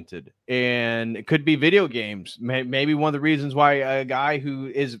oriented, and it could be video games. Maybe one of the reasons why a guy who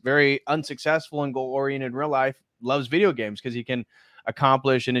is very unsuccessful and goal oriented in real life loves video games, because he can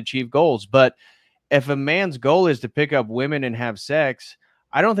accomplish and achieve goals. But if a man's goal is to pick up women and have sex,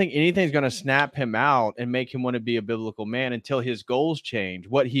 I don't think anything's going to snap him out and make him want to be a biblical man until his goals change.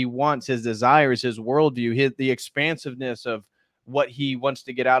 What he wants, his desires, his worldview, the expansiveness of what he wants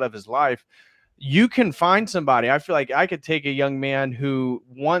to get out of his life. You can find somebody. I feel like I could take a young man who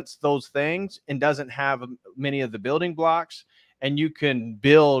wants those things and doesn't have many of the building blocks, and you can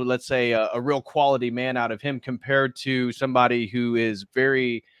build, let's say, a real quality man out of him, compared to somebody who is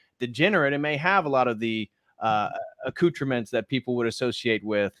very degenerate and may have a lot of the accoutrements that people would associate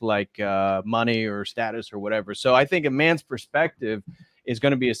with, like money or status or whatever. So I think a man's perspective is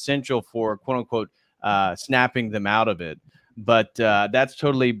going to be essential for, quote unquote, snapping them out of it. But that's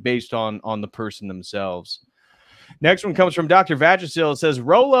totally based on the person themselves. Next one comes from Dr. Vagisil. It says,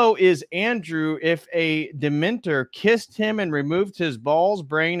 Rolo is Andrew if a Dementor kissed him and removed his balls,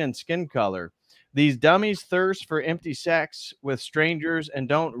 brain, and skin color. These dummies thirst for empty sex with strangers and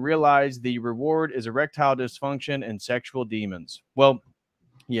don't realize the reward is erectile dysfunction and sexual demons. Well,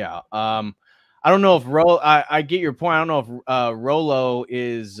 yeah. I don't know if I get your point. I don't know if Rolo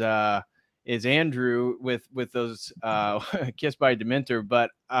is Andrew with those kissed by a Dementor,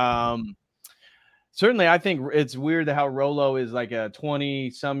 but certainly I think it's weird how Rolo is like a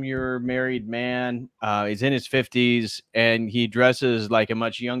 20-some-year married man. He's in his 50s and he dresses like a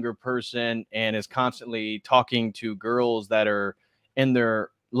much younger person and is constantly talking to girls that are in their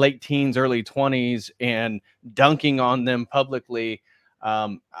late teens, early 20s, and dunking on them publicly.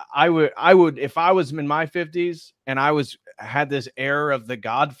 I would, if I was in my 50s and had this air of the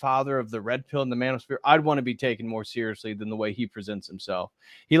godfather of the red pill and the manosphere, I'd want to be taken more seriously than the way he presents himself.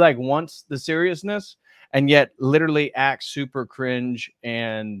 He like wants the seriousness and yet literally acts super cringe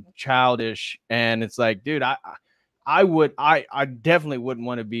and childish. And it's like, dude, I definitely wouldn't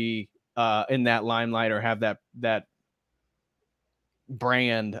want to be in that limelight or have that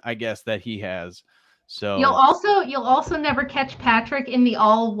brand, I guess, that he has. So you'll also never catch Patrick in the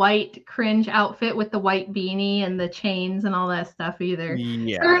all white cringe outfit with the white beanie and the chains and all that stuff either.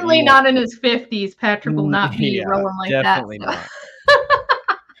 Yeah, certainly not in his 50s. Patrick will not be rolling like definitely that. Not.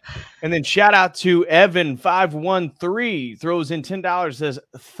 And then shout out to Evan513, throws in $10, says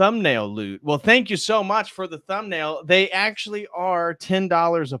thumbnail loot. Well, thank you so much for the thumbnail. They actually are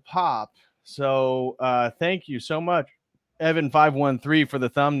 $10 a pop. So thank you so much, Evan513, for the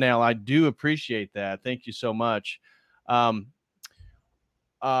thumbnail. I do appreciate that. Thank you so much.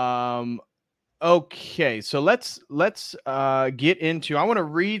 Okay, so let's get into, I want to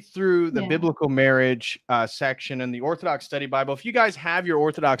read through the biblical marriage section in the Orthodox Study Bible. If you guys have your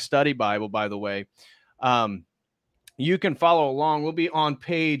Orthodox Study Bible, by the way, you can follow along. We'll be on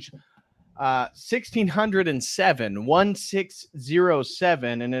page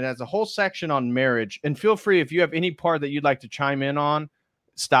 1607, and it has a whole section on marriage. And feel free, if you have any part that you'd like to chime in on,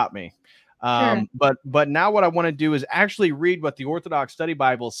 stop me. Sure. But now what I want to do is actually read what the Orthodox Study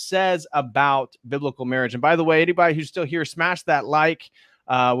Bible says about biblical marriage. And by the way, anybody who's still here, smash that like.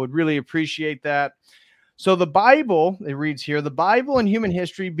 Would really appreciate that. So the Bible, it reads here, the Bible in human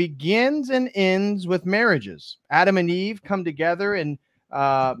history begins and ends with marriages. Adam and Eve come together in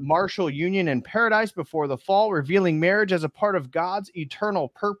martial union in paradise before the fall, revealing marriage as a part of God's eternal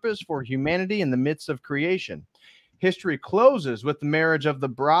purpose for humanity in the midst of creation. History closes with the marriage of the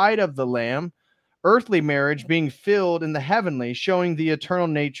bride of the Lamb, earthly marriage being filled in the heavenly, showing the eternal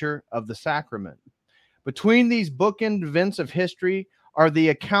nature of the sacrament. Between these bookend events of history are the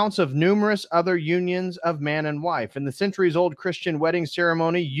accounts of numerous other unions of man and wife. In the centuries-old Christian wedding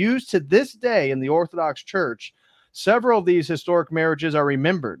ceremony used to this day in the Orthodox Church, several of these historic marriages are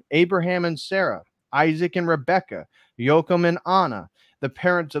remembered. Abraham and Sarah, Isaac and Rebekah, Joachim and Anna, the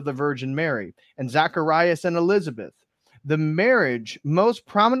parents of the Virgin Mary, and Zacharias and Elizabeth. The marriage most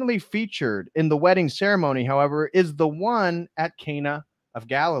prominently featured in the wedding ceremony, however, is the one at Cana of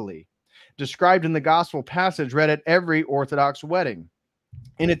Galilee, described in the gospel passage read at every Orthodox wedding.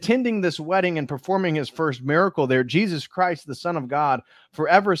 In attending this wedding and performing his first miracle there, Jesus Christ, the Son of God,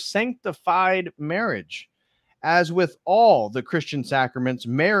 forever sanctified marriage. As with all the Christian sacraments,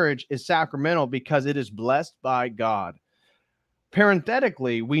 marriage is sacramental because it is blessed by God.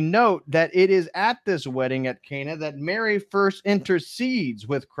 Parenthetically, we note that it is at this wedding at Cana that Mary first intercedes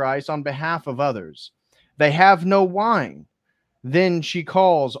with Christ on behalf of others. They have no wine. Then she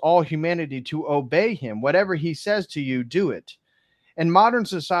calls all humanity to obey him. Whatever he says to you, do it. In modern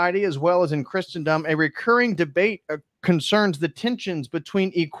society, as well as in Christendom, a recurring debate concerns the tensions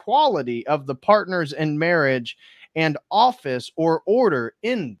between equality of the partners in marriage and office or order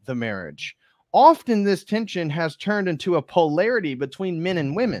in the marriage. Often this tension has turned into a polarity between men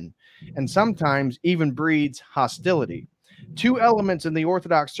and women, and sometimes even breeds hostility. Two elements in the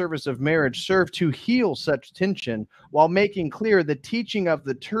Orthodox service of marriage serve to heal such tension while making clear the teaching of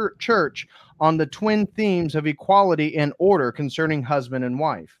the church on the twin themes of equality and order concerning husband and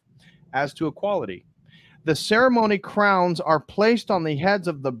wife. As to equality, the ceremony crowns are placed on the heads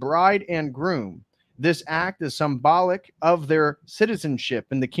of the bride and groom. This act is symbolic of their citizenship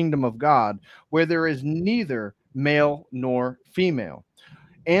in the kingdom of God, where there is neither male nor female,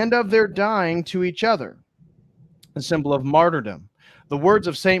 and of their dying to each other, a symbol of martyrdom. The words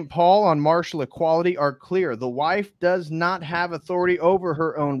of St. Paul on martial equality are clear. The wife does not have authority over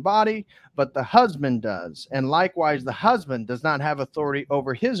her own body, but the husband does. And likewise, the husband does not have authority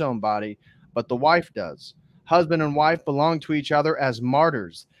over his own body, but the wife does. Husband and wife belong to each other as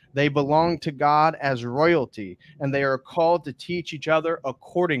martyrs. They belong to God as royalty, and they are called to teach each other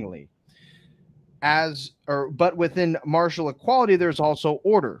accordingly. But within martial equality, there's also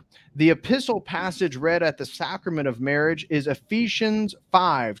order. The epistle passage read at the sacrament of marriage is Ephesians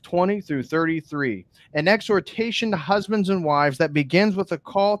 5:20 through 33, an exhortation to husbands and wives that begins with a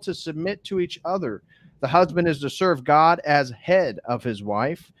call to submit to each other. The husband is to serve God as head of his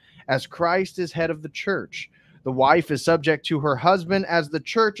wife, as Christ is head of the church. The wife is subject to her husband as the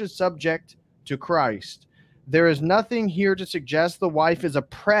church is subject to Christ. There is nothing here to suggest the wife is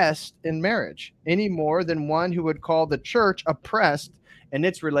oppressed in marriage, any more than one who would call the church oppressed in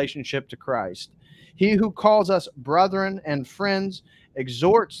its relationship to Christ. He who calls us brethren and friends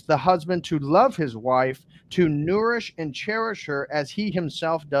exhorts the husband to love his wife, to nourish and cherish her as he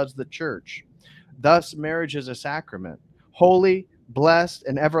himself does the church. Thus, marriage is a sacrament, holy, blessed,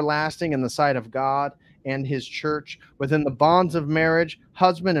 and everlasting in the sight of God and his church. Within the bonds of marriage,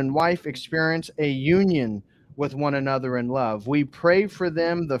 husband and wife experience a union with one another in love. We pray for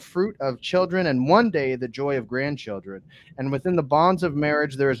them the fruit of children and one day the joy of grandchildren. And within the bonds of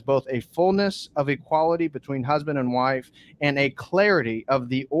marriage, there is both a fullness of equality between husband and wife and a clarity of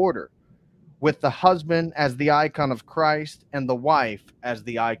the order, with the husband as the icon of Christ and the wife as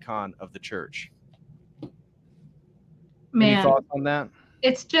the icon of the church. Man, any thoughts on that?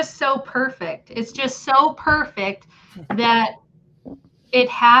 It's just so perfect. It's just so perfect that it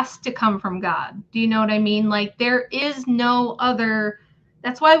has to come from God. Do you know what I mean? Like, there is no other.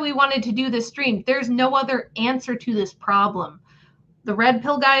 That's why we wanted to do this stream. There's no other answer to this problem. The red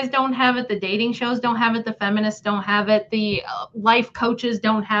pill guys don't have it. The dating shows don't have it. The feminists don't have it. The life coaches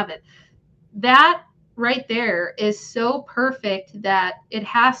don't have it. That right there is so perfect that it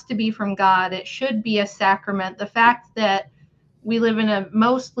has to be from God. It should be a sacrament. The fact that we live in a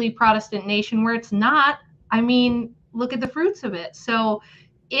mostly Protestant nation where it's not, I mean, look at the fruits of it. So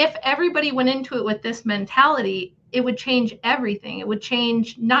if everybody went into it with this mentality, it would change everything. It would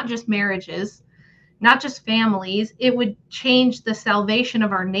change not just marriages, not just families, it would change the salvation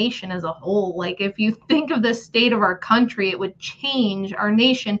of our nation as a whole. Like, if you think of the state of our country, it would change our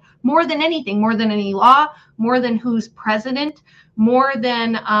nation more than anything, more than any law, more than who's president, more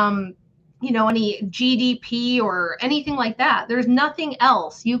than any GDP or anything like that. There's nothing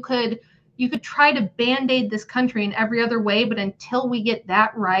else. You could try to band-aid this country in every other way, but until we get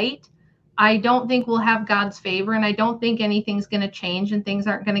that right, I don't think we'll have God's favor, and I don't think anything's going to change and things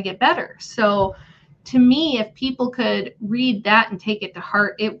aren't going to get better. So to me, if people could read that and take it to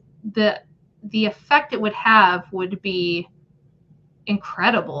heart, the effect it would have would be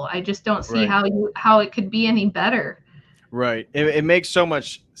incredible. I just don't see how it could be any better. Right. It makes so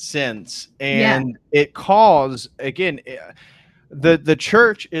much sense. And it calls, again, the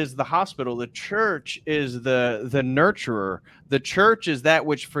church is the hospital. The church is the nurturer. The church is that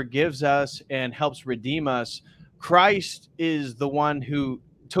which forgives us and helps redeem us. Christ is the one who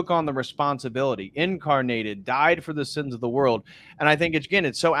took on the responsibility, incarnated, died for the sins of the world. And I think,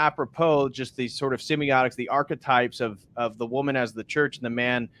 it's so apropos, just these sort of semiotics, the archetypes of the woman as the church and the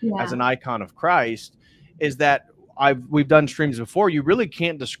man as an icon of Christ, is that we've done streams before. You really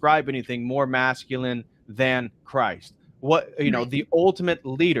can't describe anything more masculine than Christ. The ultimate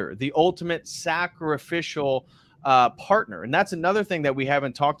leader, the ultimate sacrificial partner. And that's another thing that we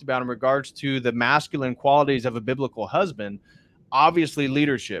haven't talked about in regards to the masculine qualities of a biblical husband. Obviously,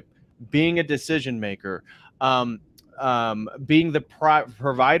 leadership, being a decision maker, being the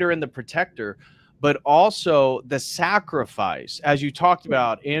provider and the protector, but also the sacrifice. As you talked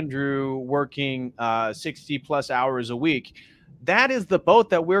about, Andrew working 60 plus hours a week. That is the boat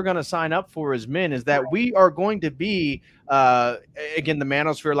that we're going to sign up for as men, is that we are going to be, again, the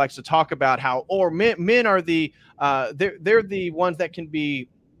manosphere likes to talk about how, men are the, they're the ones that can be,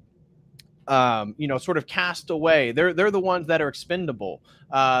 sort of cast away. They're the ones that are expendable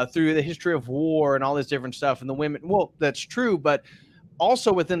through the history of war and all this different stuff. And the women, well, that's true, but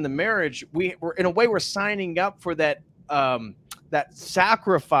also within the marriage, we're in a way, we're signing up for that that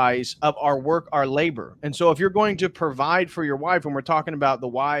sacrifice of our work, our labor. And so if you're going to provide for your wife, and we're talking about the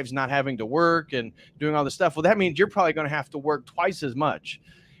wives not having to work and doing all this stuff, well, that means you're probably going to have to work twice as much.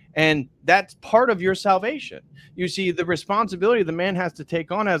 And that's part of your salvation. You see, the responsibility the man has to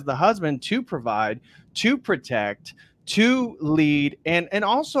take on as the husband to provide, to protect, to lead. And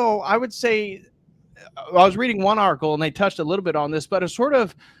also, I would say, I was reading one article and they touched a little bit on this, but a sort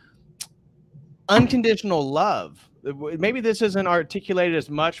of unconditional love. Maybe this isn't articulated as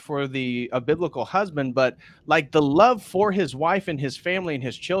much for a biblical husband, but like the love for his wife and his family and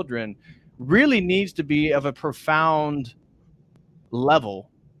his children really needs to be of a profound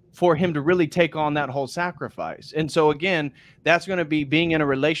level for him to really take on that whole sacrifice. And so again, that's going to be being in a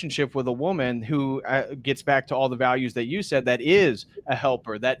relationship with a woman who gets back to all the values that you said, that is a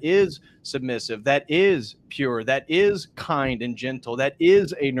helper, that is submissive, that is pure, that is kind and gentle, that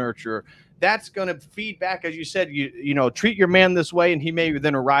is a nurturer. That's going to feed back, as you said, treat your man this way and he may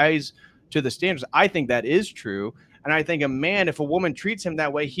then rise to the standards. I think that is true. And I think a man, if a woman treats him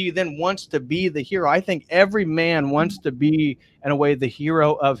that way, he then wants to be the hero. I think every man wants to be, in a way, the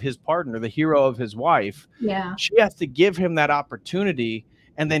hero of his partner, the hero of his wife. Yeah. She has to give him that opportunity,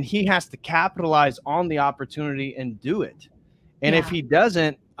 and then he has to capitalize on the opportunity and do it. And if he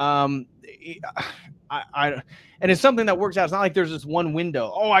doesn't, and it's something that works out. It's not like there's this one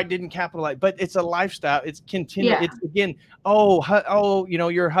window. Oh, I didn't capitalize, but it's a lifestyle. It's continued. Yeah. It's again,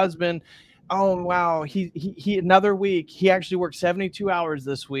 your husband. Oh, wow. He another week. He actually worked 72 hours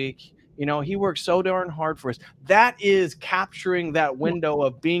this week. He worked so darn hard for us. That is capturing that window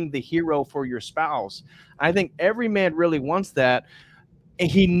of being the hero for your spouse. I think every man really wants that. And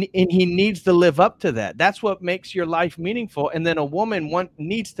he needs to live up to that. That's what makes your life meaningful. And then a woman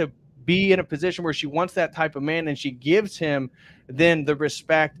needs to be in a position where she wants that type of man, and she gives him then the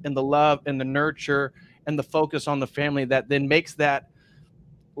respect and the love and the nurture and the focus on the family that then makes that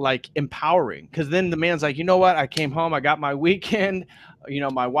like empowering. Because then the man's like, you know what, I came home, I got my weekend,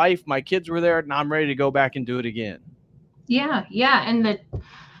 my wife, my kids were there, and I'm ready to go back and do it again. Yeah. And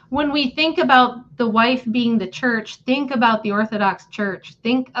when we think about the wife being the church, think about the Orthodox Church.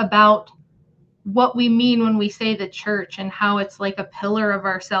 Think about what we mean when we say the church, and how it's like a pillar of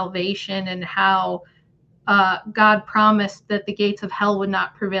our salvation, and how God promised that the gates of hell would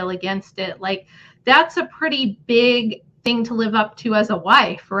not prevail against it. Like, that's a pretty big thing to live up to as a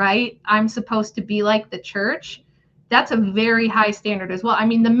wife, right? I'm supposed to be like the church. That's a very high standard as well. I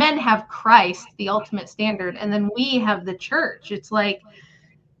mean, the men have Christ, the ultimate standard, and then we have the church. It's like,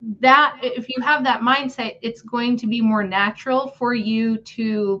 that if you have that mindset, it's going to be more natural for you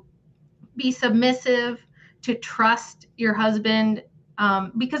to be submissive, to trust your husband,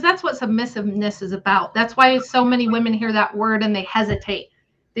 because that's what submissiveness is about. That's why so many women hear that word and they hesitate.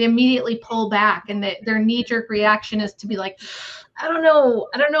 They immediately pull back, and their knee-jerk reaction is to be like, I don't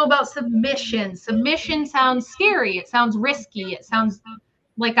know about submission. Submission sounds scary. It sounds risky. It sounds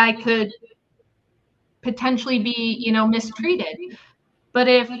like I could potentially be, mistreated. But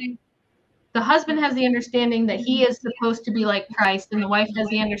if the husband has the understanding that he is supposed to be like Christ, and the wife has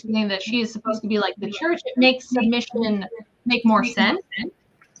the understanding that she is supposed to be like the church, it makes submission make more sense.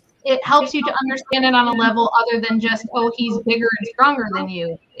 It helps you to understand it on a level other than just, oh, he's bigger and stronger than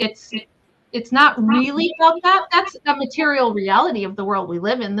you. It's not really about that. That's a material reality of the world we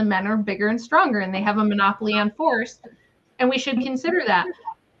live in. The men are bigger and stronger, and they have a monopoly on force, and we should consider that.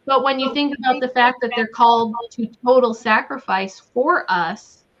 But when you think about the fact that they're called to total sacrifice for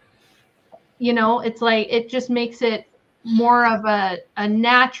us, it's like, it just makes it more of a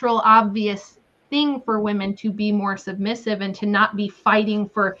natural, obvious thing for women to be more submissive and to not be fighting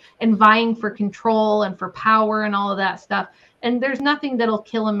for and vying for control and for power and all of that stuff. And there's nothing that'll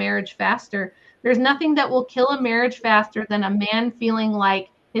kill a marriage faster. There's nothing that will kill a marriage faster than a man feeling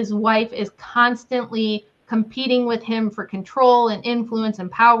like his wife is constantly competing with him for control and influence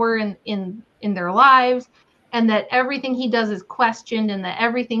and power in their lives, and that everything he does is questioned, and that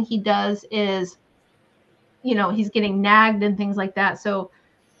everything he does is, he's getting nagged and things like that. So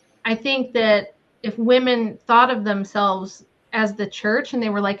I think that if women thought of themselves as the church and they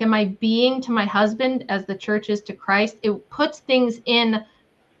were like, am I being to my husband as the church is to Christ? It puts things in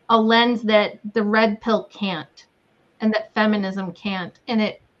a lens that the red pill can't, and that feminism can't. And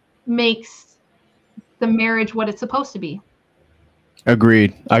it makes the marriage what it's supposed to be.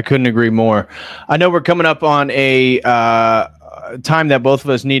 Agreed. I couldn't agree more. I know we're coming up on a time that both of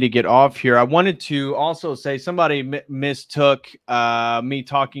us need to get off here. I wanted to also say somebody mistook me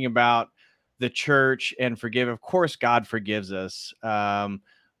talking about the church and forgive. Of course, God forgives us.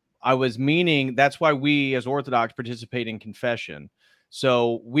 I was meaning that's why we as Orthodox participate in confession.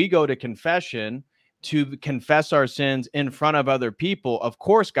 So we go to confession to confess our sins in front of other people. Of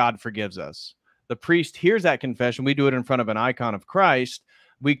course, God forgives us. The priest hears that confession. We do it in front of an icon of Christ.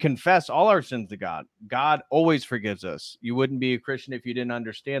 We confess all our sins to God. God always forgives us. You wouldn't be a Christian if you didn't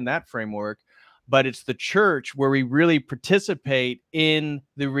understand that framework. But it's the church where we really participate in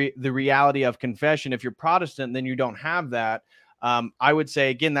the reality of confession. If you're Protestant, then you don't have that. I would say,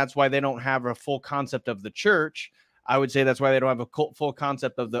 again, that's why they don't have a full concept of the church. I would say that's why they don't have a full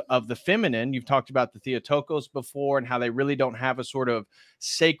concept of the feminine. You've talked about the Theotokos before and how they really don't have a sort of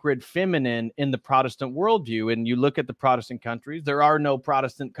sacred feminine in the Protestant worldview. And you look at the Protestant countries, there are no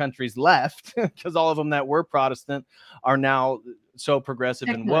Protestant countries left because all of them that were Protestant are now so progressive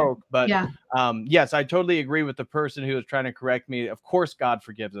and woke. But yeah. Yes, I totally agree with the person who was trying to correct me. Of course, God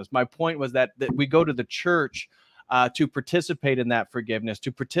forgives us. My point was that we go to the church to participate in that forgiveness,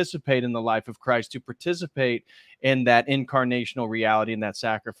 to participate in the life of Christ, to participate in that incarnational reality and that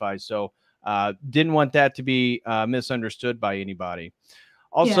sacrifice. So didn't want that to be misunderstood by anybody.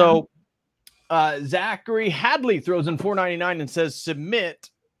 Also, Zachary Hadley throws in $4.99 and says, submit,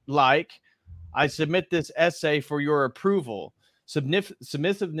 like, I submit this essay for your approval.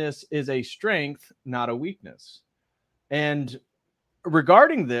 Submissiveness is a strength, not a weakness. And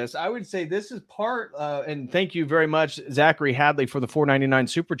regarding this, I would say this is part, and thank you very much, Zachary Hadley, for the $4.99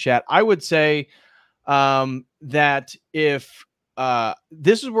 super chat. I would say that if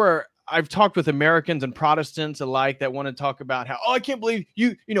this is where I've talked with Americans and Protestants alike that want to talk about how, oh, I can't believe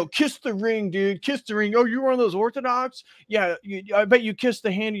you kiss the ring, dude, kiss the ring. Oh, you're one of those Orthodox? Yeah, I bet you kissed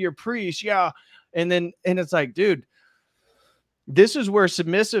the hand of your priest. Yeah. And it's like, dude, this is where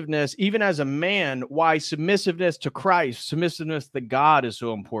submissiveness, even as a man, why submissiveness to Christ, submissiveness to God is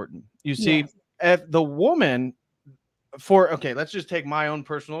so important. You see, if the woman let's just take my own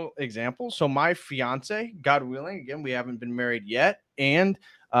personal example. So my fiance, God willing, again, we haven't been married yet, and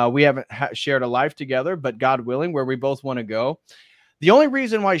we haven't shared a life together, but God willing, where we both want to go. The only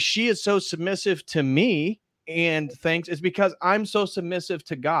reason why she is so submissive to me and things is because I'm so submissive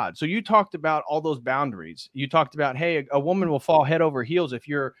to God. So you talked about all those boundaries. You talked about, hey, a woman will fall head over heels if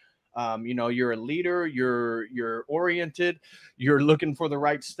you're, you're a leader, you're oriented, you're looking for the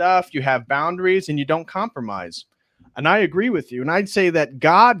right stuff, you have boundaries, and you don't compromise. And I agree with you. And I'd say that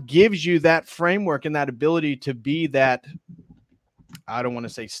God gives you that framework and that ability to be that, I don't want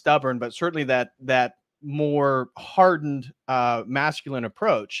to say stubborn, but certainly that more hardened masculine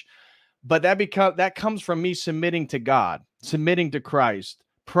approach. But that comes from me submitting to God, submitting to Christ,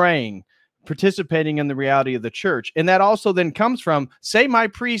 praying, participating in the reality of the church. And that also then comes from, say my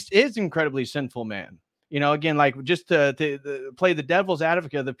priest is incredibly sinful man. Again, like just to play the devil's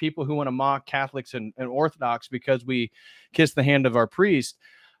advocate of the people who want to mock Catholics and Orthodox because we kiss the hand of our priest.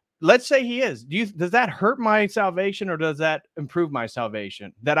 Let's say he is. Does that hurt my salvation, or does that improve my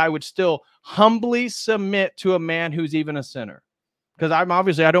salvation? That I would still humbly submit to a man who's even a sinner? Because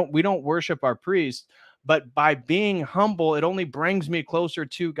we don't worship our priest, but by being humble, it only brings me closer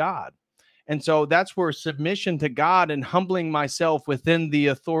to God. And so that's where submission to God and humbling myself within the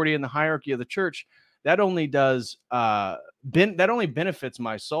authority and the hierarchy of the church, that only benefits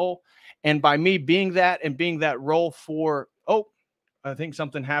my soul. And by me being that and being that role for, I think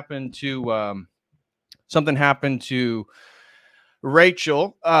something happened to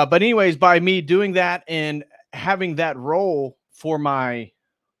Rachel. But anyways, by me doing that and having that role for my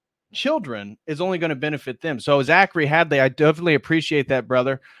children is only going to benefit them. So Zachary Hadley, I definitely appreciate that,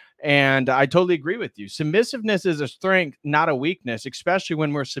 brother. And I totally agree with you. Submissiveness is a strength, not a weakness, especially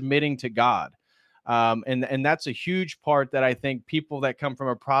when we're submitting to God. And that's a huge part that I think people that come from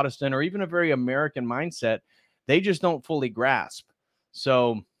a Protestant or even a very American mindset, they just don't fully grasp.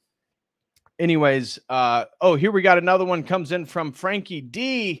 So anyways, here we got another one comes in from Frankie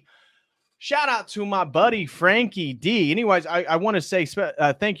D. Shout out to my buddy, Frankie D. Anyways, I want to say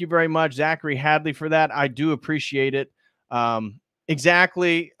thank you very much, Zachary Hadley, for that. I do appreciate it.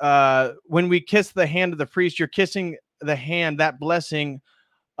 Exactly. When we kiss the hand of the priest, you're kissing the hand, that blessing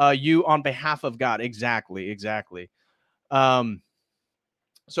you on behalf of God. Exactly.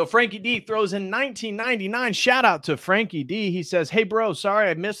 So Frankie D throws in 1999. Shout out to Frankie D. He says, hey, bro, sorry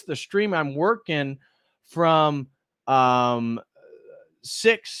I missed the stream. I'm working from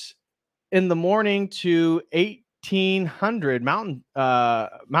 6 in the morning to 1800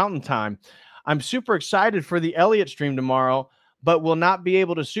 mountain time. I'm super excited for the Elliott stream tomorrow, but will not be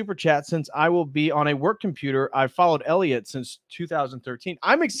able to super chat since I will be on a work computer. I've followed Elliott since 2013.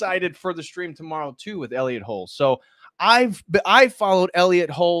 I'm excited for the stream tomorrow too with Elliott Holes. So I followed Elliott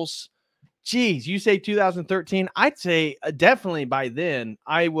Holes. Geez, you say 2013. I'd say definitely by then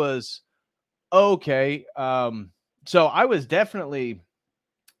I was okay. So I was definitely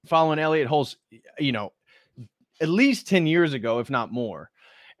following Elliott Holes, at least 10 years ago, if not more.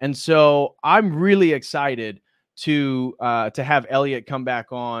 And so I'm really excited to have Elliott come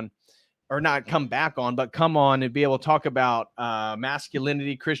back on, or not come back on, but come on and be able to talk about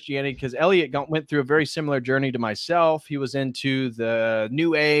masculinity, Christianity, because Elliott went through a very similar journey to myself. He was into the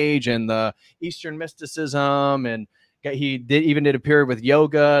New Age and the Eastern mysticism, and he did a period with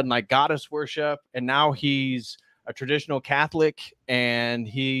yoga and like goddess worship, and now he's a traditional Catholic, and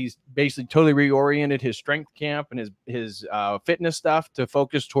he's basically totally reoriented his strength camp and his fitness stuff to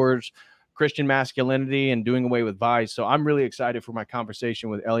focus towards Christian masculinity and doing away with vice. So I'm really excited for my conversation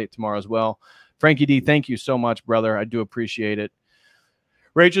with Elliott tomorrow as well. Frankie D, thank you so much, brother. I do appreciate it.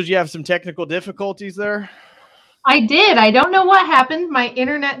 Rachel, do you have some technical difficulties there? I did. I don't know what happened. My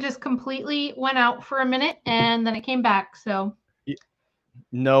internet just completely went out for a minute and then it came back. So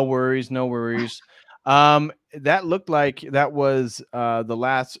no worries. That looked like that was the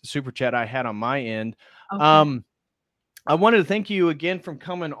last super chat I had on my end. Okay. I wanted to thank you again for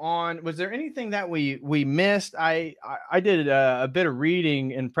coming on. Was there anything that we missed? I did a bit of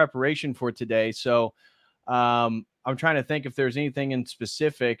reading in preparation for today, so I'm trying to think if there's anything in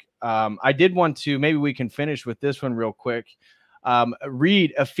specific. I did want to, maybe we can finish with this one real quick.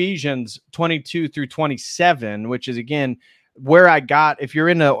 Read Ephesians 22 through 27, which is again where I got, if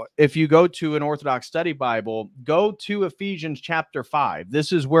you go to an Orthodox study Bible, go to Ephesians chapter 5.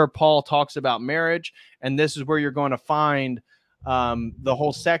 This is where Paul talks about marriage, and this is where you're going to find the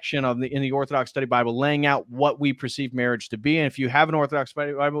whole section in the Orthodox study Bible laying out what we perceive marriage to be. And if you have an Orthodox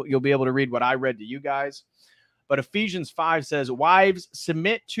study Bible, you'll be able to read what I read to you guys. But Ephesians 5 says, wives,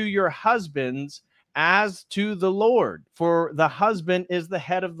 submit to your husbands as to the Lord, for the husband is the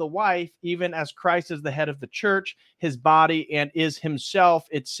head of the wife, even as Christ is the head of the church, his body, and is himself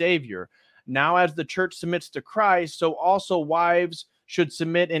its Savior. Now, as the church submits to Christ, so also wives should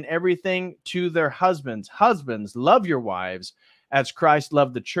submit in everything to their husbands. Husbands, love your wives as Christ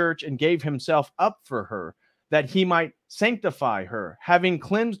loved the church and gave himself up for her, that he might sanctify her, having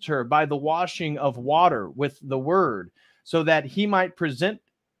cleansed her by the washing of water with the word, so that he might present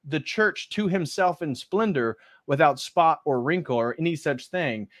the church to himself in splendor, without spot or wrinkle or any such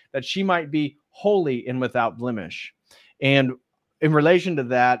thing, that she might be holy and without blemish. And in relation to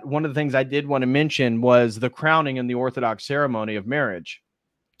that, one of the things I did want to mention was the crowning in the Orthodox ceremony of marriage.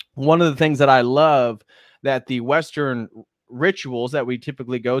 One of the things that I love that the Western rituals that we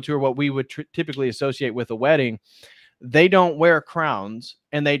typically go to, or what we would typically associate with a wedding, they don't wear crowns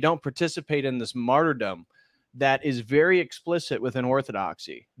and they don't participate in this martyrdom that is very explicit within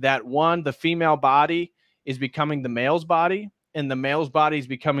Orthodoxy. That one, the female body is becoming the male's body, and the male's body is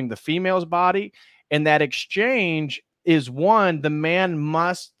becoming the female's body. And that exchange is one, the man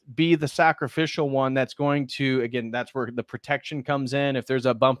must be the sacrificial one that's going to, again, that's where the protection comes in. If there's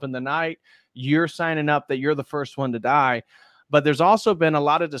a bump in the night, you're signing up that you're the first one to die. But there's also been a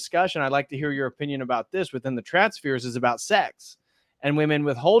lot of discussion. I'd like to hear your opinion about this within the trad spheres, is about sex and women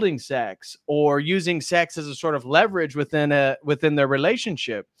withholding sex or using sex as a sort of leverage within their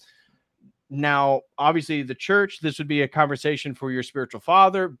relationship. Now, obviously, the church, this would be a conversation for your spiritual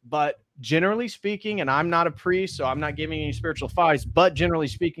father, but generally speaking, and I'm not a priest, so I'm not giving any spiritual advice, but generally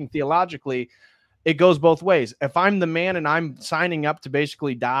speaking, theologically, it goes both ways. If I'm the man and I'm signing up to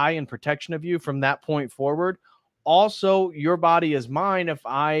basically die in protection of you from that point forward, also your body is mine if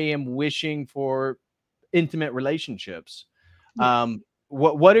I am wishing for intimate relationships. Yes.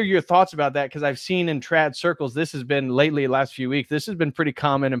 What are your thoughts about that? Because I've seen in trad circles, this has been lately, last few weeks, this has been pretty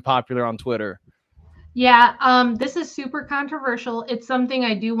common and popular on Twitter. Yeah, this is super controversial. It's something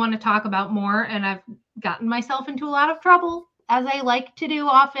I do want to talk about more, and I've gotten myself into a lot of trouble, as I like to do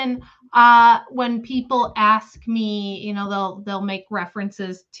often. When people ask me, you know, they'll make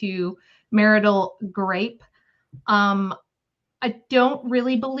references to marital grape. I don't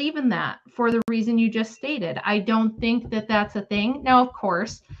really believe in that for the reason you just stated. I don't think that that's a thing. Now, of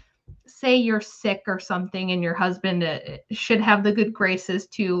course, say you're sick or something and your husband should have the good graces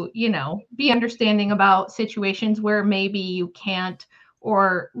to, you know, be understanding about situations where maybe you can't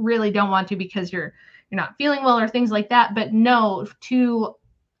or really don't want to because you're not feeling well or things like that. But no, to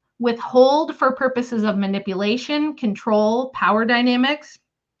withhold for purposes of manipulation, control, power dynamics,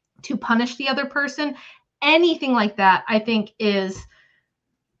 to punish the other person, anything like that, I think is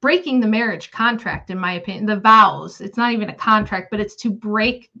breaking the marriage contract, in my opinion. The vows, it's not even a contract, but it's to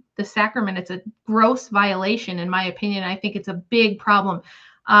break the sacrament. It's a gross violation, in my opinion. I think it's a big problem.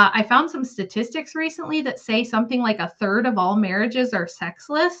 I found some statistics recently that say something like 1/3 of all marriages are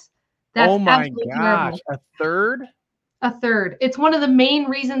sexless. That's oh my gosh, terrible. 1/3? 1/3. It's one of the main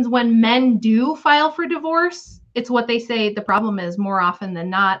reasons when men do file for divorce. It's what they say the problem is more often than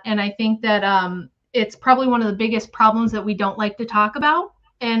not. And I think that it's probably one of the biggest problems that we don't like to talk about,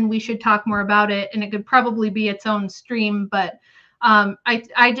 and we should talk more about it. And it could probably be its own stream, but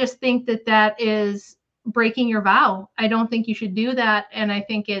I just think that is breaking your vow. I don't think you should do that. And I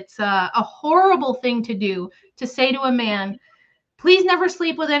think it's a horrible thing to do, to say to a man, please never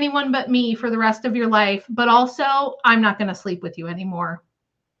sleep with anyone but me for the rest of your life. But also, I'm not going to sleep with you anymore.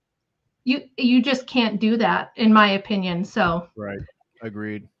 You just can't do that, in my opinion. So, right.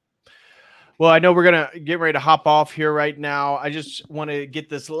 Agreed. Well, I know we're going to get ready to hop off here right now. I just want to get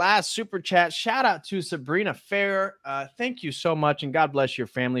this last super chat. Shout out to Sabrina Fair. Thank you so much, and God bless your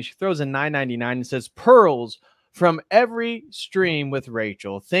family. She throws in $9.99 and says, pearls from every stream with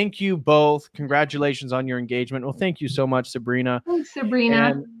Rachel. Thank you both. Congratulations on your engagement. Well, thank you so much, Sabrina. Thanks,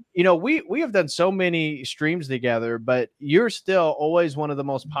 Sabrina. And, you know, we have done so many streams together, but you're still always one of the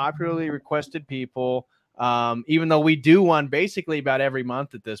most popularly requested people. Even though we do one basically about every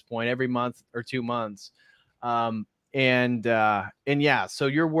month at this point, every month or 2 months. And yeah, so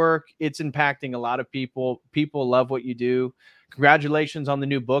your work, it's impacting a lot of people. People love what you do. Congratulations on the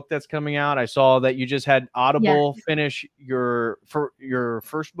new book that's coming out. I saw that you just had Audible finish your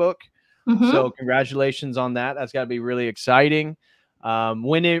first book. Mm-hmm. So congratulations on that. That's got to be really exciting.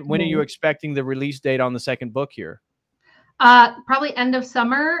 When are you expecting the release date on the second book here? Probably end of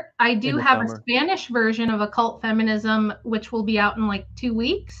summer. I do have a Spanish version of Occult Feminism, which will be out in like 2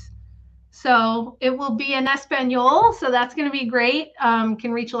 weeks. So it will be in Espanol. So that's going to be great.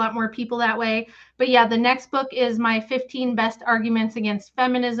 Can reach a lot more people that way. But yeah, the next book is my 15 best arguments against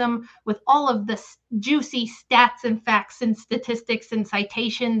feminism, with all of the juicy stats and facts and statistics and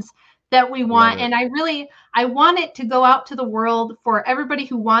citations that we want. And I want it to go out to the world for everybody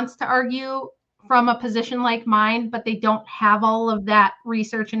who wants to argue from a position like mine, but they don't have all of that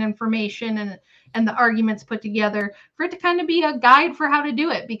research and information and the arguments put together, for it to kind of be a guide for how to do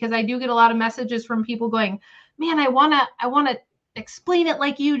it. Because I do get a lot of messages from people going, man, I want to explain it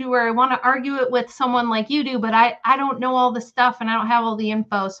like you do, or I want to argue it with someone like you do, but I don't know all the stuff and I don't have all the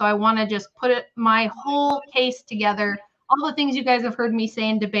info. So I want to just put my whole case together, all the things you guys have heard me say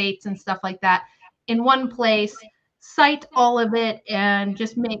in debates and stuff like that, in one place, cite all of it, and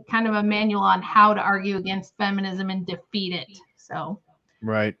just make kind of a manual on how to argue against feminism and defeat it. So,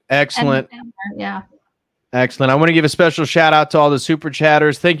 right. Excellent. Yeah. Excellent. I want to give a special shout out to all the super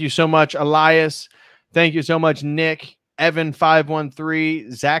chatters. Thank you so much, Elias. Thank you so much, Nick.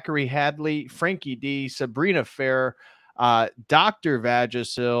 Evan513, Zachary Hadley, Frankie D, Sabrina Fair, Dr.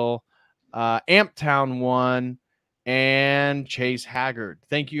 Vagisil, Amptown 1, and Chase Haggard.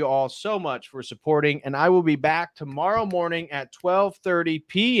 Thank you all so much for supporting, and I will be back tomorrow morning at 12:30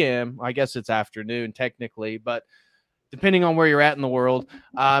 p.m. I guess it's afternoon technically, but depending on where you're at in the world.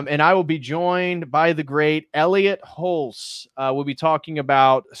 And I will be joined by the great Elliot Holz. We'll be talking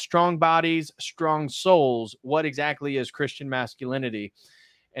about strong bodies, strong souls. What exactly is Christian masculinity?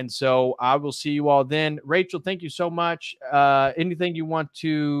 And so I will see you all then. Rachel, thank you so much. Anything you want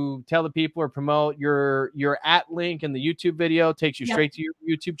to tell the people or promote? Your at link in the YouTube video takes you straight to your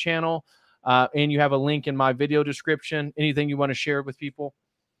YouTube channel. And you have a link in my video description. Anything you want to share with people?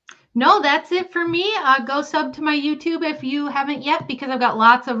 No, that's it for me. Go sub to my YouTube if you haven't yet, because I've got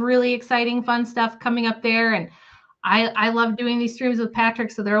lots of really exciting, fun stuff coming up there. And I love doing these streams with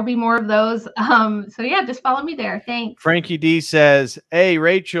Patrick, so there will be more of those. So yeah, just follow me there. Thanks. Frankie D says, "Hey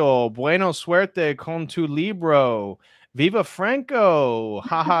Rachel, bueno suerte con tu libro. Viva Franco.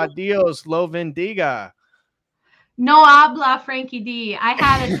 Jaja Dios lo bendiga." No habla, Frankie D. I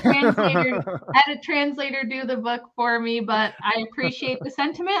had a translator do the book for me, but I appreciate the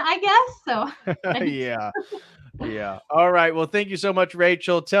sentiment, I guess. So yeah. All right. Well, thank you so much,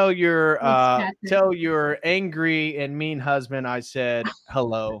 Rachel. Tell your angry and mean husband I said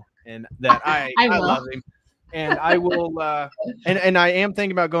hello and that I love him. And I will and I am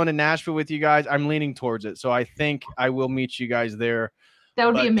thinking about going to Nashville with you guys. I'm leaning towards it. So I think I will meet you guys there. That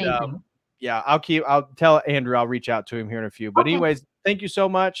would be amazing. Yeah, I'll tell Andrew, I'll reach out to him here in a few. But anyways, thank you so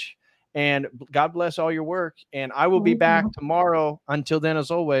much. And God bless all your work. And I will be back tomorrow. Until then, as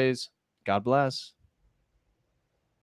always, God bless.